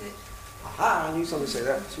 Where is it? Aha, I knew someone would say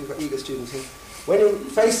that. So we've got eager students here. When you're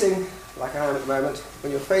facing, like I am at the moment,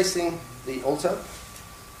 when you're facing the altar,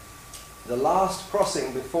 the last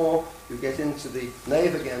crossing before you get into the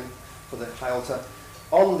nave again for the high altar,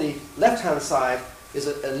 on the left-hand side is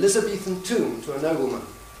an Elizabethan tomb to a nobleman.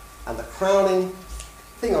 And the crowning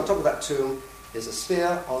thing on top of that tomb is a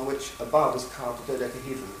sphere on which above is carved a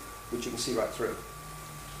dodecahedron, which you can see right through.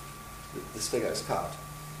 This figure is carved.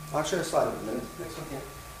 I'll show you a slide in a minute. Next one here.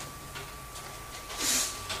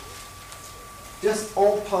 Just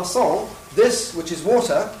en passant, this, which is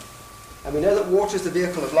water, and we know that water is the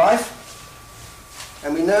vehicle of life,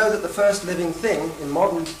 And we know that the first living thing in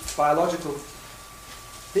modern biological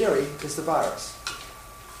theory is the virus.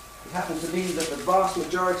 It happens to be that the vast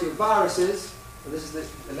majority of viruses, and this is the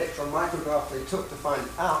electron micrograph they took to find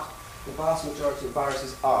it out, the vast majority of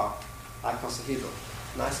viruses are icosahedral.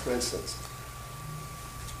 Nice coincidence.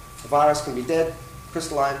 A virus can be dead,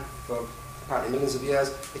 crystalline, for apparently millions of years.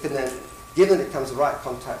 It can then, given it comes to the right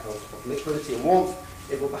contact of liquidity and warmth,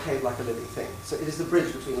 it will behave like a living thing. So it is the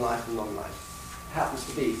bridge between life and non-life. It happens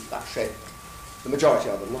to be that shape. The majority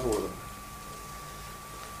of them, not all of them.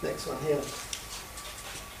 Next one here.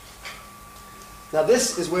 Now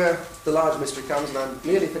this is where the large mystery comes, and I'm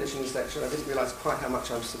nearly finishing this lecture. I didn't realise quite how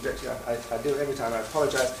much I'm subject to. I do every time. I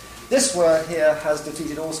apologise. This word here has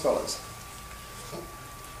defeated all scholars.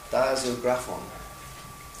 Diazographon.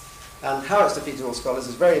 And how it's defeated all scholars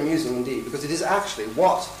is very amusing indeed, because it is actually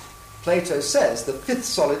what Plato says the fifth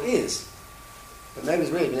solid is. But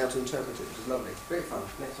nobody's really been able to interpret it, which is lovely. Very fun.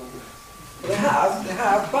 Next one here. Well, they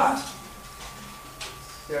have, but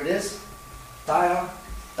here it is.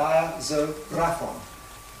 Diazographon.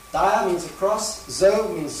 Dia means across, zo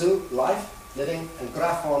means zoo, life, living, and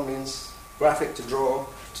graphon means graphic, to draw,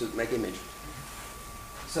 to make image.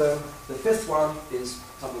 So the fifth one is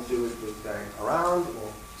something to do with going around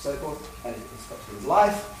or so forth, and it's got to do with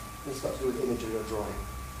life, and it's got to do with imagery or drawing.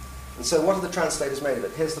 And so what are the translators made of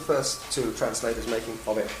it? Here's the first two translators making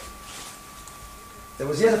of it. There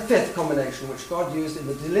was yet a fifth combination which God used in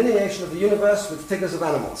the delineation of the universe with figures of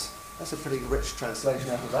animals. That's a pretty rich translation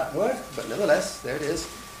out of that word, but nevertheless, there it is.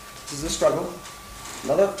 This is a struggle.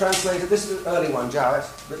 Another translator, this is an early one, Jowett,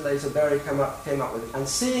 a bit later, Berry came up with it. And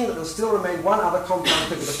seeing that there still remained one other compound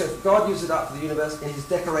figure, the fifth, God used it up for the universe in his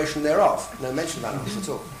decoration thereof. No mention of animals at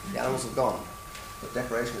all. The animals have gone, but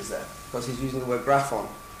decoration is there, because he's using the word graphon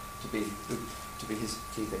to be his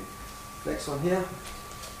key thing. Next one here.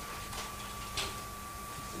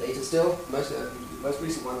 Later still, most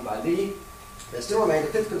recent one by Lee. There still remained a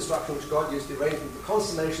fifth construction which God used to arrange the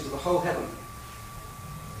constellations of the whole heaven.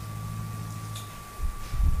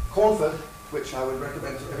 Cornford, which I would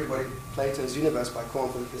recommend to everybody, Plato's Universe by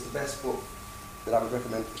Cornford, is the best book that I would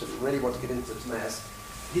recommend if you really want to get into Timaeus.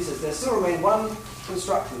 He says, there still remained one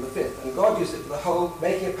construction, the fifth, and God used it for the whole,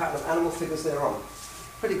 making a pattern of animal figures thereon.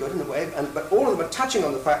 Pretty good in a way, but all of them are touching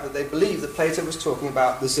on the fact that they believe that Plato was talking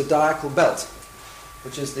about the zodiacal belt,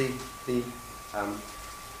 which is the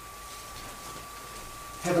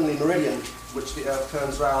heavenly meridian which the Earth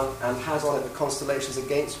turns round and has on it the constellations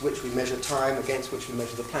against which we measure time, against which we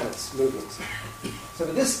measure the planets' movements. So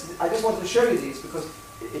with this, I just wanted to show you these because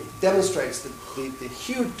it demonstrates the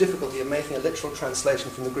huge difficulty of making a literal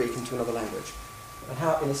translation from the Greek into another language, and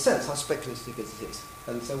how, in a sense, how speculative it is.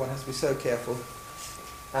 And so one has to be so careful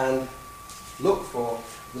and look for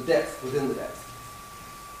the depth within the depth.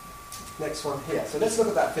 Next one here. So let's look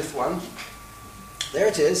at that fifth one. There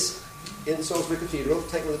it is, in Salisbury Cathedral,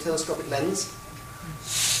 taken with a telescopic lens.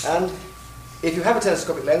 And if you have a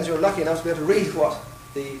telescopic lens, you're lucky enough to be able to read what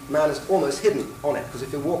the man has almost hidden on it, because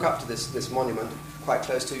if you walk up to this monument quite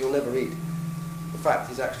close to, you'll never read the fact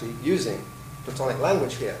he's actually using Platonic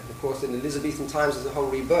language here. Of course, in Elizabethan times, there's a whole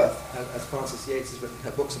rebirth, as Frances Yates has written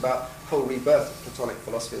her books about, whole rebirth of Platonic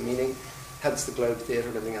philosophy and meaning, hence the Globe Theatre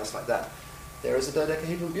and everything else like that. There is a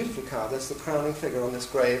dodecahedron, beautifully carved. That's the crowning figure on this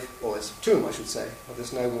grave, or this tomb, I should say, of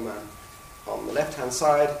this nobleman. On the left-hand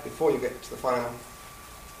side, before you get to the final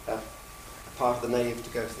part of the nave to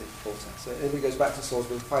go to the altar. So if he goes back to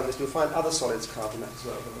Salisbury, you'll find other solids carved in that as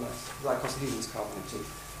well. Nice icosahedrons carved in it too.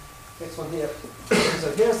 Next one here.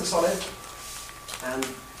 So here's the solid, and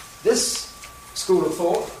this school of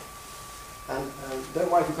thought. And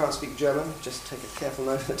don't worry if you can't speak German. Just take a careful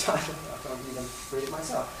note of the title. I can't even read it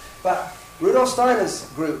myself. But Rudolf Steiner's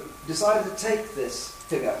group decided to take this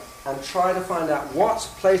figure and try to find out what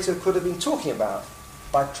Plato could have been talking about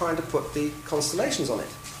by trying to put the constellations on it.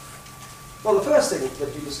 Well, the first thing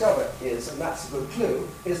that you discover is, and that's a good clue,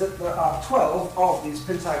 is that there are 12 of these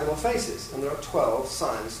pentagonal faces, and there are 12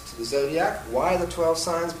 signs to the zodiac. Why the 12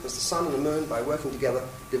 signs? Because the sun and the moon, by working together,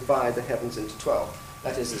 divide the heavens into 12.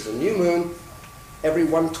 That is, there's a new moon every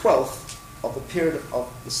 1/12 of the period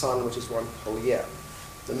of the sun, which is one whole year.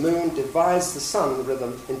 The moon divides the sun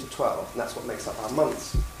rhythm into 12, and that's what makes up our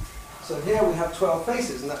months. So here we have 12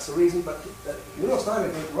 faces, and that's the reason, but Rudolf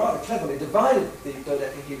Steiner rather cleverly divided the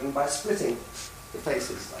dodecahedron by splitting the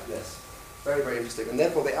faces like this. Very, very interesting. And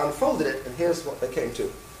therefore they unfolded it, and here's what they came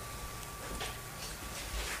to.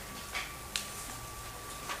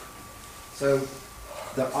 So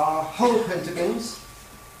there are whole pentagons,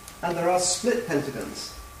 and there are split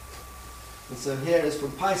pentagons. And so here is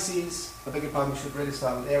from Pisces, I beg your pardon, we should really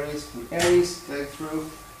start with Aries. From Aries, going through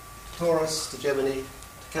Taurus to Gemini,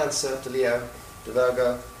 to Cancer, to Leo, to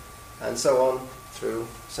Virgo, and so on through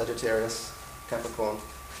Sagittarius, Capricorn,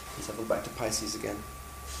 and so back to Pisces again.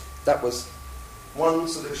 That was one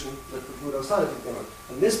solution that the Buddha was trying to think of.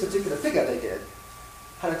 And this particular figure they did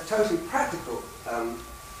had a totally practical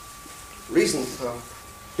reason for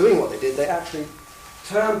doing what they did. They actually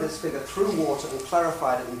turned this figure through water and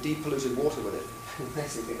clarified it and depolluted water with it.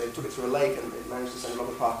 Basically, they took it through a lake and it managed to send a lot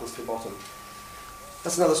of particles to the bottom.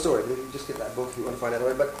 That's another story. You just get that book if you want to find out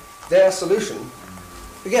about it. But their solution,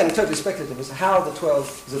 again, totally speculative, is how the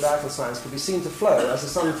 12 zodiacal signs could be seen to flow as the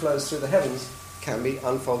sun flows through the heavens, can be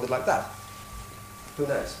unfolded like that. Who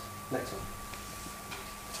knows? Next one.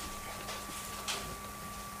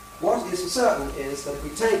 What is for certain is that if we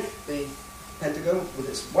take the pentagon with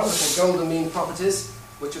its wonderful golden mean properties,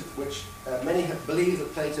 which many have believed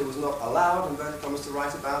that Plato was not allowed, inverted commas, to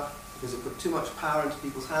write about, because it put too much power into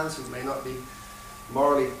people's hands who may not be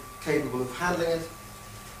morally capable of handling it.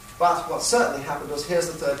 But what certainly happened was, here's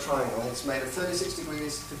the third triangle. It's made of 36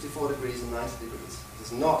 degrees, 54 degrees, and 90 degrees.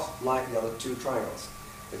 It's not like the other two triangles.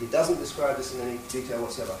 But he doesn't describe this in any detail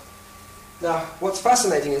whatsoever. Now, what's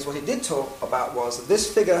fascinating is what he did talk about was that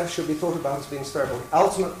this figure should be thought about as being spherical. The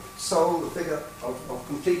ultimate soul, the figure of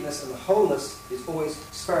completeness and the wholeness, is always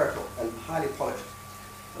spherical and highly polished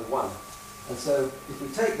and one. And so, if we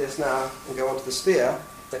take this now and go on to the sphere,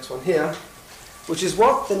 next one here, which is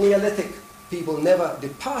what the Neolithic people never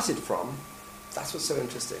departed from. That's what's so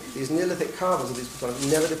interesting. These Neolithic carvers of these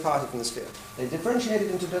platonics never departed from the sphere. They differentiated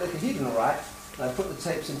into dodecahedron, all right, and I put the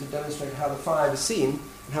tapes in to demonstrate how the fire is seen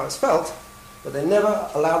and how it's felt, but they never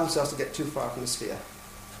allowed themselves to get too far from the sphere.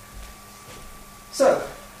 So,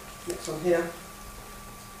 next one here.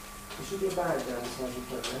 There should be a bag down this one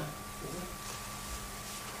there, is it?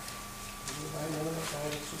 No,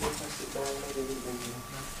 it should be a plastic bag, maybe.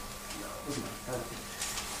 No, isn't it?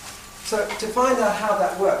 So, to find out how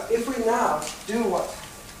that works, if we now do what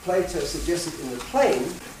Plato suggested in the plane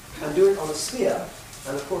and do it on a sphere,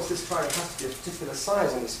 and of course this triangle has to be a particular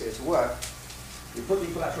size on the sphere to work, you put the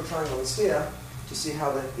equilateral triangle on the sphere to see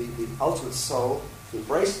how the ultimate soul, the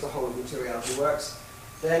embrace of the whole of materiality works,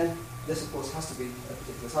 then this of course has to be a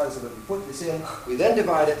particular size, so that we put this in, we then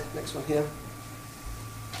divide it, next one here,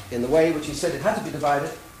 in the way which he said it had to be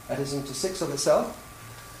divided, that is into 6 of itself.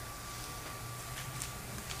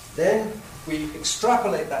 Then we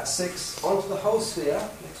extrapolate that 6 onto the whole sphere,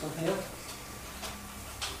 next one here,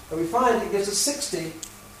 and we find it gives us 60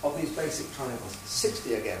 of these basic triangles.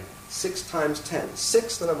 60 again. 6 times 10.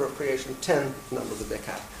 6 the number of creation, 10 the number of the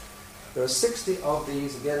Decad. There are 60 of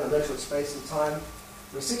these, again, a measure of space and time.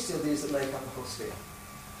 There are 60 of these that make up the whole sphere.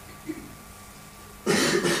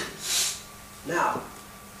 Now,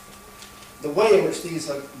 the way in which these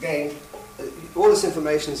are gained, all this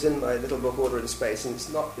information is in my little book, Order in Space, and it's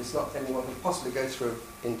not anyone can possibly go through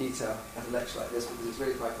in detail at a lecture like this, because it's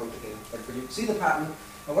really quite complicated. But you see the pattern,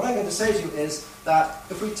 and what I'm going to say to you is that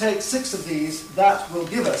if we take 6 of these, that will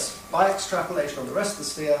give us, by extrapolation on the rest of the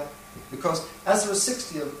sphere, because as there are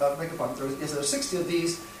 60 of, there are 60 of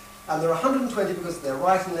these, and there are 120 because they're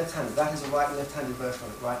right and left-handed. That is a right and left-handed version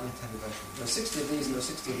of it, right and left-handed version. There are 60 of these and there are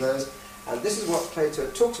 60 of those. And this is what Plato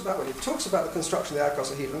talks about when he talks about the construction of the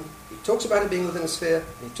icosahedron. He talks about it being within a sphere,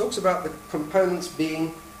 and he talks about the components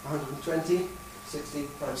being 120, 60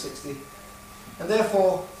 times 60. And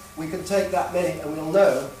therefore, we can take that many, and we'll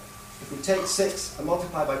know, if we take 6 and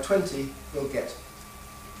multiply by 20, we'll get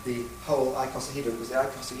the whole icosahedron, because the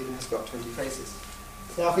icosahedron has got 20 faces.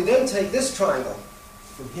 Now, if we then take this triangle,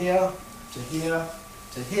 from here to here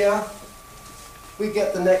to here, we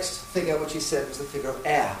get the next figure, which he said was the figure of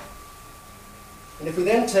air. And if we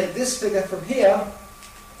then take this figure from here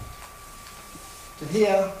to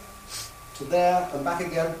here to there and back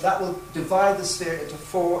again, that will divide the sphere into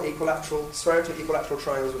 4 spherical equilateral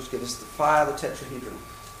triangles, which give us the fire, the tetrahedron.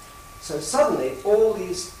 So suddenly, all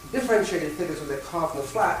these differentiated figures with their carved and the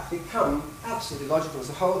flat become absolutely logical as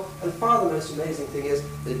a whole. And far the most amazing thing is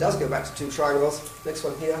that it does go back to 2 triangles. Next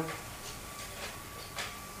one here.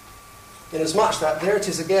 Inasmuch that there it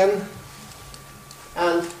is again,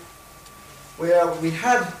 and where we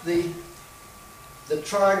had the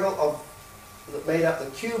triangle that made up the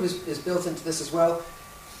cube is built into this as well.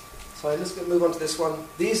 So let's move on to this one.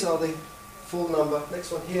 These are the full number.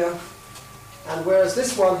 Next one here. And whereas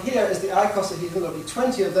this one here is the icosahedron, there'll be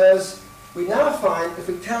 20 of those. We now find, if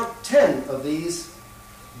we count 10 of these,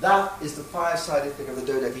 that is the 5-sided figure of the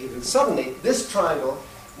dodecahedron. Suddenly, this triangle,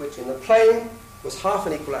 which in the plane was half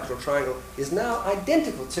an equilateral triangle, is now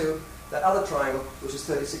identical to that other triangle, which is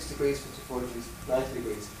 36 degrees, 54 degrees, 90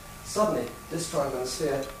 degrees. Suddenly, this triangle in the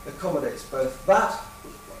sphere accommodates both that,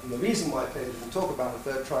 And the reason why Plato didn't talk about the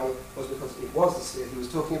third triangle was because it was the sphere he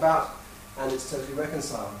was talking about, and it's totally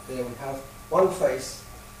reconciled. There we have one face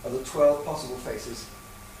of the 12 possible faces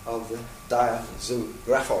of the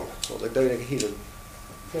diazographon, or the dodecahedron.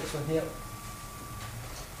 Next one here.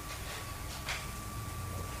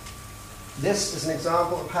 This is an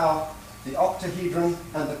example of how the octahedron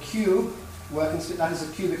and the cube work in. That is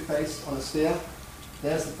a cubic face on a sphere.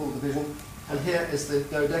 There's the full division. And here is the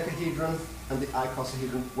dodecahedron and the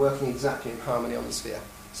icosahedron working exactly in harmony on the sphere.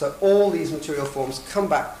 So all these material forms come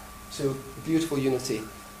back to beautiful unity.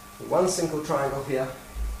 One single triangle here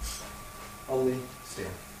on the sphere.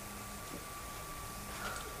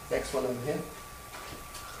 Next one over here.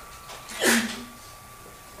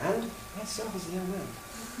 And myself as a young man.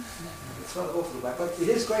 It's rather awful back, but it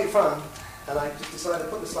is great fun. And I just decided to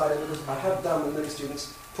put the slide in because I have done with many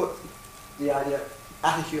students put the idea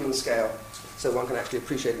at a human scale so one can actually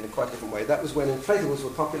appreciate it in a quite different way. That was when inflatables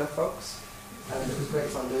were popular, folks, and it was great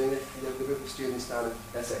fun doing it with a group of students down in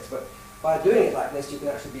Essex. But by doing it like this, you can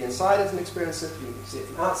actually be inside it and experience it. You can see it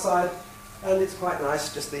from outside, and it's quite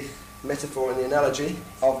nice, just the metaphor and the analogy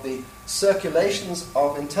of the circulations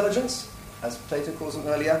of intelligence, as Plato calls them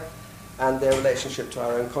earlier, and their relationship to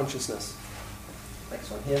our own consciousness. Next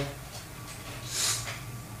one here.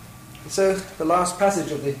 So the last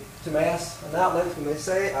passage of the Timaeus, and at length we may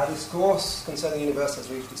say, our discourse concerning the universe has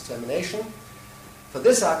reached its termination. For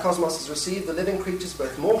this our cosmos has received the living creatures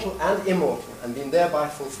both mortal and immortal, and been thereby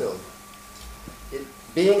fulfilled. It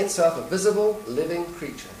being itself a visible, living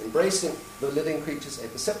creature, embracing the living creatures a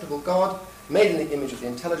perceptible God, made in the image of the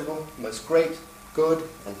intelligible, most great, good,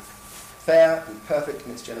 and fair and perfect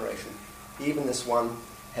in its generation, even this one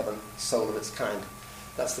heaven, soul of its kind.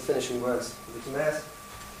 That's the finishing words of the Timaeus.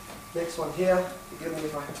 Next one here, forgive me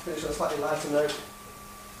if I finish on a slightly lighter note.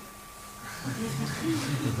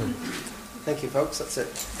 Thank you, folks, that's it.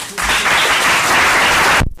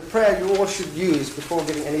 The prayer you all should use before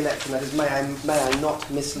giving any lecture, that is, may I not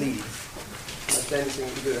mislead. That's the only thing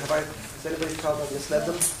you do. Has anybody felt I've misled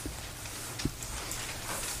them?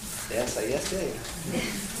 Yes, say yes, yeah.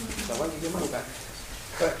 So I won't give your money back.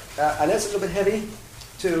 But I know it's a little bit heavy,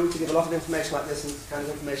 to give a lot of information like this, and the kind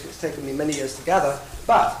of information it's taken me many years to gather,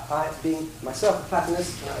 but I, being myself a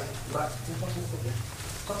Platonist,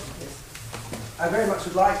 I very much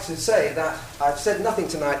would like to say that I've said nothing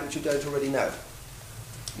tonight which you don't already know.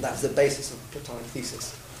 That's the basis of the Platonic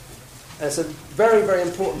thesis. And it's a very, very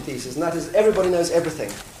important thesis, and that is everybody knows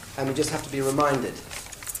everything, and we just have to be reminded.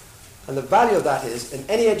 And the value of that is, in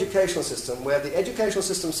any educational system, where the educational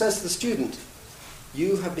system says to the student,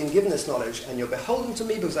 you have been given this knowledge and you're beholden to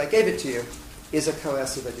me because I gave it to you, is a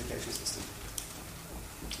coercive education system.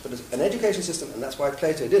 But an education system, and that's why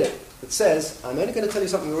Plato did it, that says, I'm only going to tell you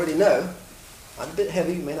something you already know. I'm a bit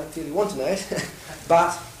heavy, you may not feel you want to know it,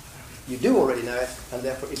 but you do already know it, and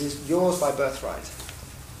therefore it is yours by birthright.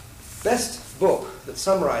 Best book that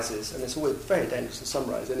summarizes, and it's always very dangerous to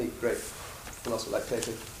summarize any great philosopher like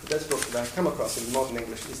Plato, the best book that I've come across in modern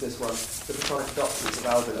English is this one, The Platonic Doctrines of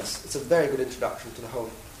Albinus. It's a very good introduction to the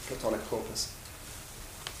whole Platonic corpus.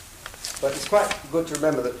 But it's quite good to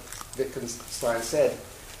remember that Wittgenstein said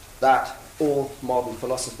that all modern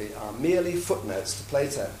philosophy are merely footnotes to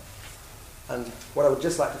Plato. And what I would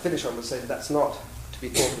just like to finish on would say that that's not to be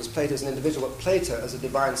thought of as Plato as an individual, but Plato as a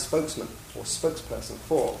divine spokesman or spokesperson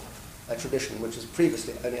for a tradition which was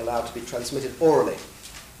previously only allowed to be transmitted orally.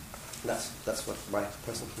 That's what my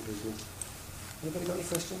personal conclusion is. Anybody got any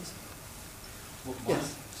questions? Well,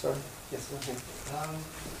 yes. Sorry. Yes. Okay.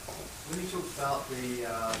 When you talked about the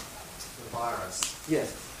virus,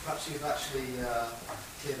 yes. Perhaps you've actually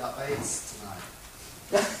cleared up AIDS tonight.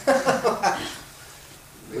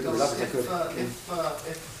 Because if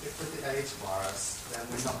with the AIDS virus, then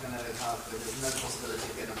we're not going to have, there's no possibility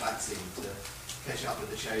of getting a vaccine to catch up with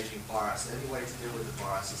the changing virus. The only way to deal with the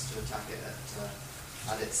virus is to attack it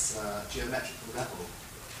at its geometrical level.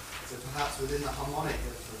 So perhaps within the harmonic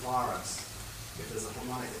of the virus, if there's a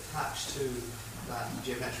harmonic attached to that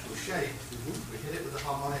geometrical shape, we hit it with a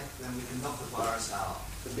harmonic, then we can knock the virus out.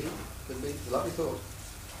 Could be. It's a lovely thought.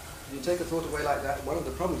 If you take a thought away like that, one of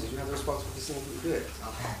the problems is you have the responsibility to see people do it.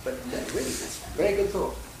 But yeah, really, it's a very good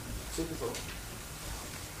thought. Super thought.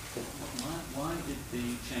 Why did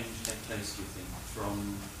the change take place, do you think,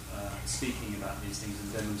 from speaking about these things and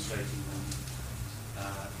demonstrating them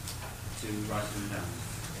to writing them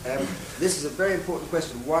down? This is a very important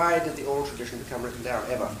question. Why did the oral tradition become written down,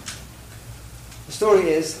 ever? The story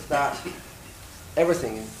is that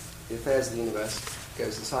everything in the affairs of the universe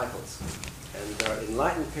goes in cycles. And there are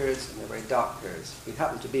enlightened periods and there are very dark periods. We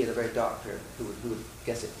happen to be in a very dark period. Who would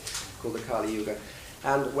guess it? Called the Kali Yuga.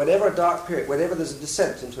 And whenever a dark period, whenever there's a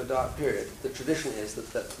descent into a dark period, the tradition is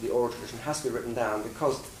that the oral tradition has to be written down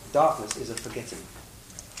because darkness is a forgetting.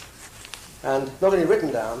 And not only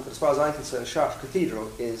written down, but as far as I'm concerned, Chartres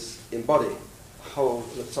Cathedral is embodying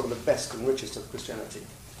some of the best and richest of Christianity.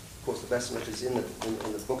 Of course, the best and richest is in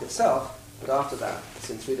the book itself, but after that, it's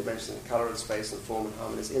in three dimensions, in colour and space and form and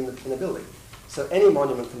harmonies in the building. So any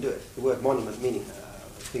monument can do it. The word monument meaning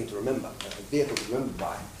a thing to remember, a vehicle to remember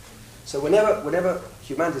by. So whenever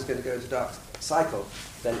humanity is going to go into a dark cycle,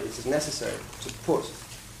 then it is necessary to put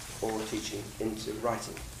oral teaching into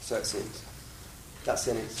writing, so it seems. That's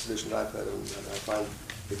the only solution that I've heard and I find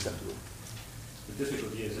acceptable. The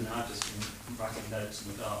difficulty is, and I've just been writing notes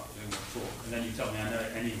in the dark during the talk, and then you tell me I know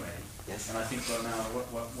it anyway. Yes. And I think, well, now,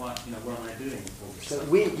 what am I doing for this?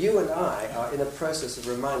 So you and I are in a process of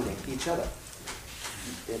reminding each other.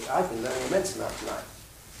 I've been learning an immense amount tonight.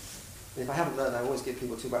 If I haven't learned, I always give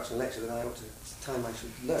people too much in a lecture, then it's time I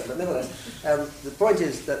should learn. But nevertheless, the point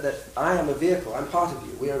is that I am a vehicle, I'm part of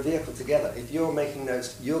you, we are a vehicle together. If you're making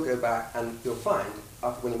notes, you'll go back and you'll find,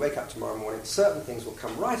 when you wake up tomorrow morning, certain things will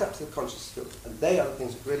come right up to the conscious field, and they are the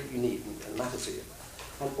things that really you need and matter to you.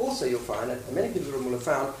 And also you'll find, and many people in the room will have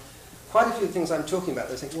found, quite a few things I'm talking about,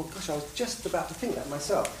 they're saying, well, gosh, I was just about to think that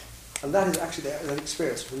myself. And that is actually their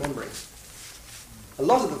experience of remembering. A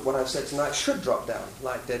lot of what I've said tonight should drop down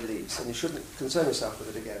like dead leaves, and you shouldn't concern yourself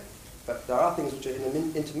with it again. But there are things which are in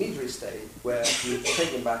an intermediary stage where you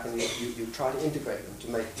take them back and you try to integrate them to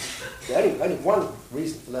make... Only one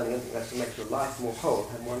reason for learning anything is to make your life more whole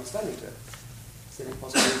and more understanding to it. It's the only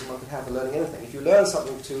possible reason one could have for learning anything. If you learn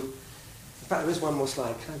something In fact, there is one more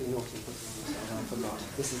slide. Can I be naughty and put it on the slide? I forgot.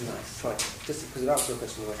 This is nice. Right, just because it answers your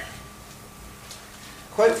question away.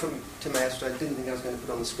 Quote from Timaeus, which I didn't think I was going to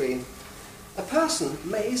put on the screen. A person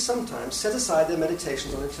may sometimes set aside their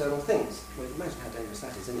meditations on eternal things. Well, imagine how dangerous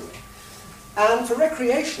that is anyway. And for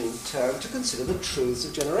recreation, turn to consider the truths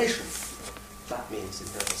of generation. That means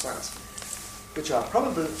empirical science. Which are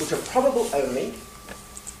probable only.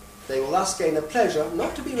 They will thus gain a pleasure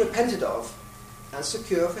not to be repented of, and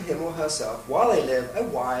secure for him or herself, while they live, a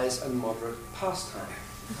wise and moderate pastime.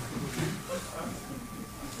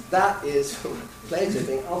 That is Plato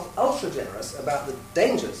being ultra generous about the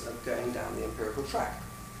dangers of going down the empirical track.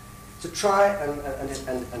 To try, and I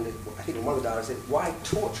think in one of the dialogues said, why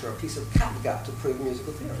torture a piece of catgut to prove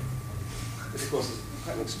musical theory? Which, of course, is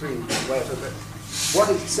quite an extreme way of it. What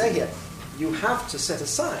did he say here? You have to set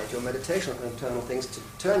aside your meditation on internal things to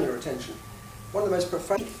turn your attention. One of the most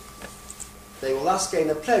profound. They will thus gain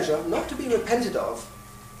a pleasure not to be repented of,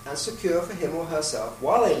 and secure for him or herself,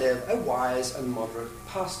 while they live, a wise and moderate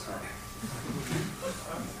pastime.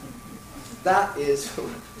 That is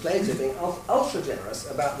Plato being ultra generous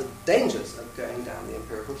about the dangers of going down the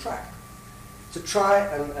empirical track. To try,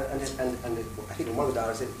 and I think in one of the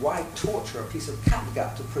dialogues said, why torture a piece of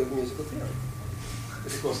catgut to prove musical theory?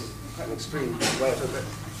 Which, of course, is quite an extreme way of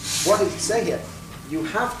it. What did he say here? You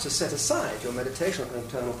have to set aside your meditation on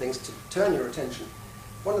internal things to turn your attention.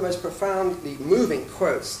 One of the most profoundly moving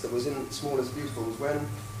quotes that was in Small is Beautiful was when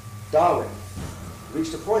Darwin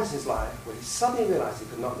reached a point in his life where he suddenly realized he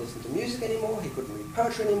could not listen to music anymore, he couldn't read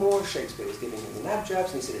poetry anymore, Shakespeare was giving him the nab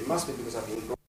jabs, and he said, it must be because I've been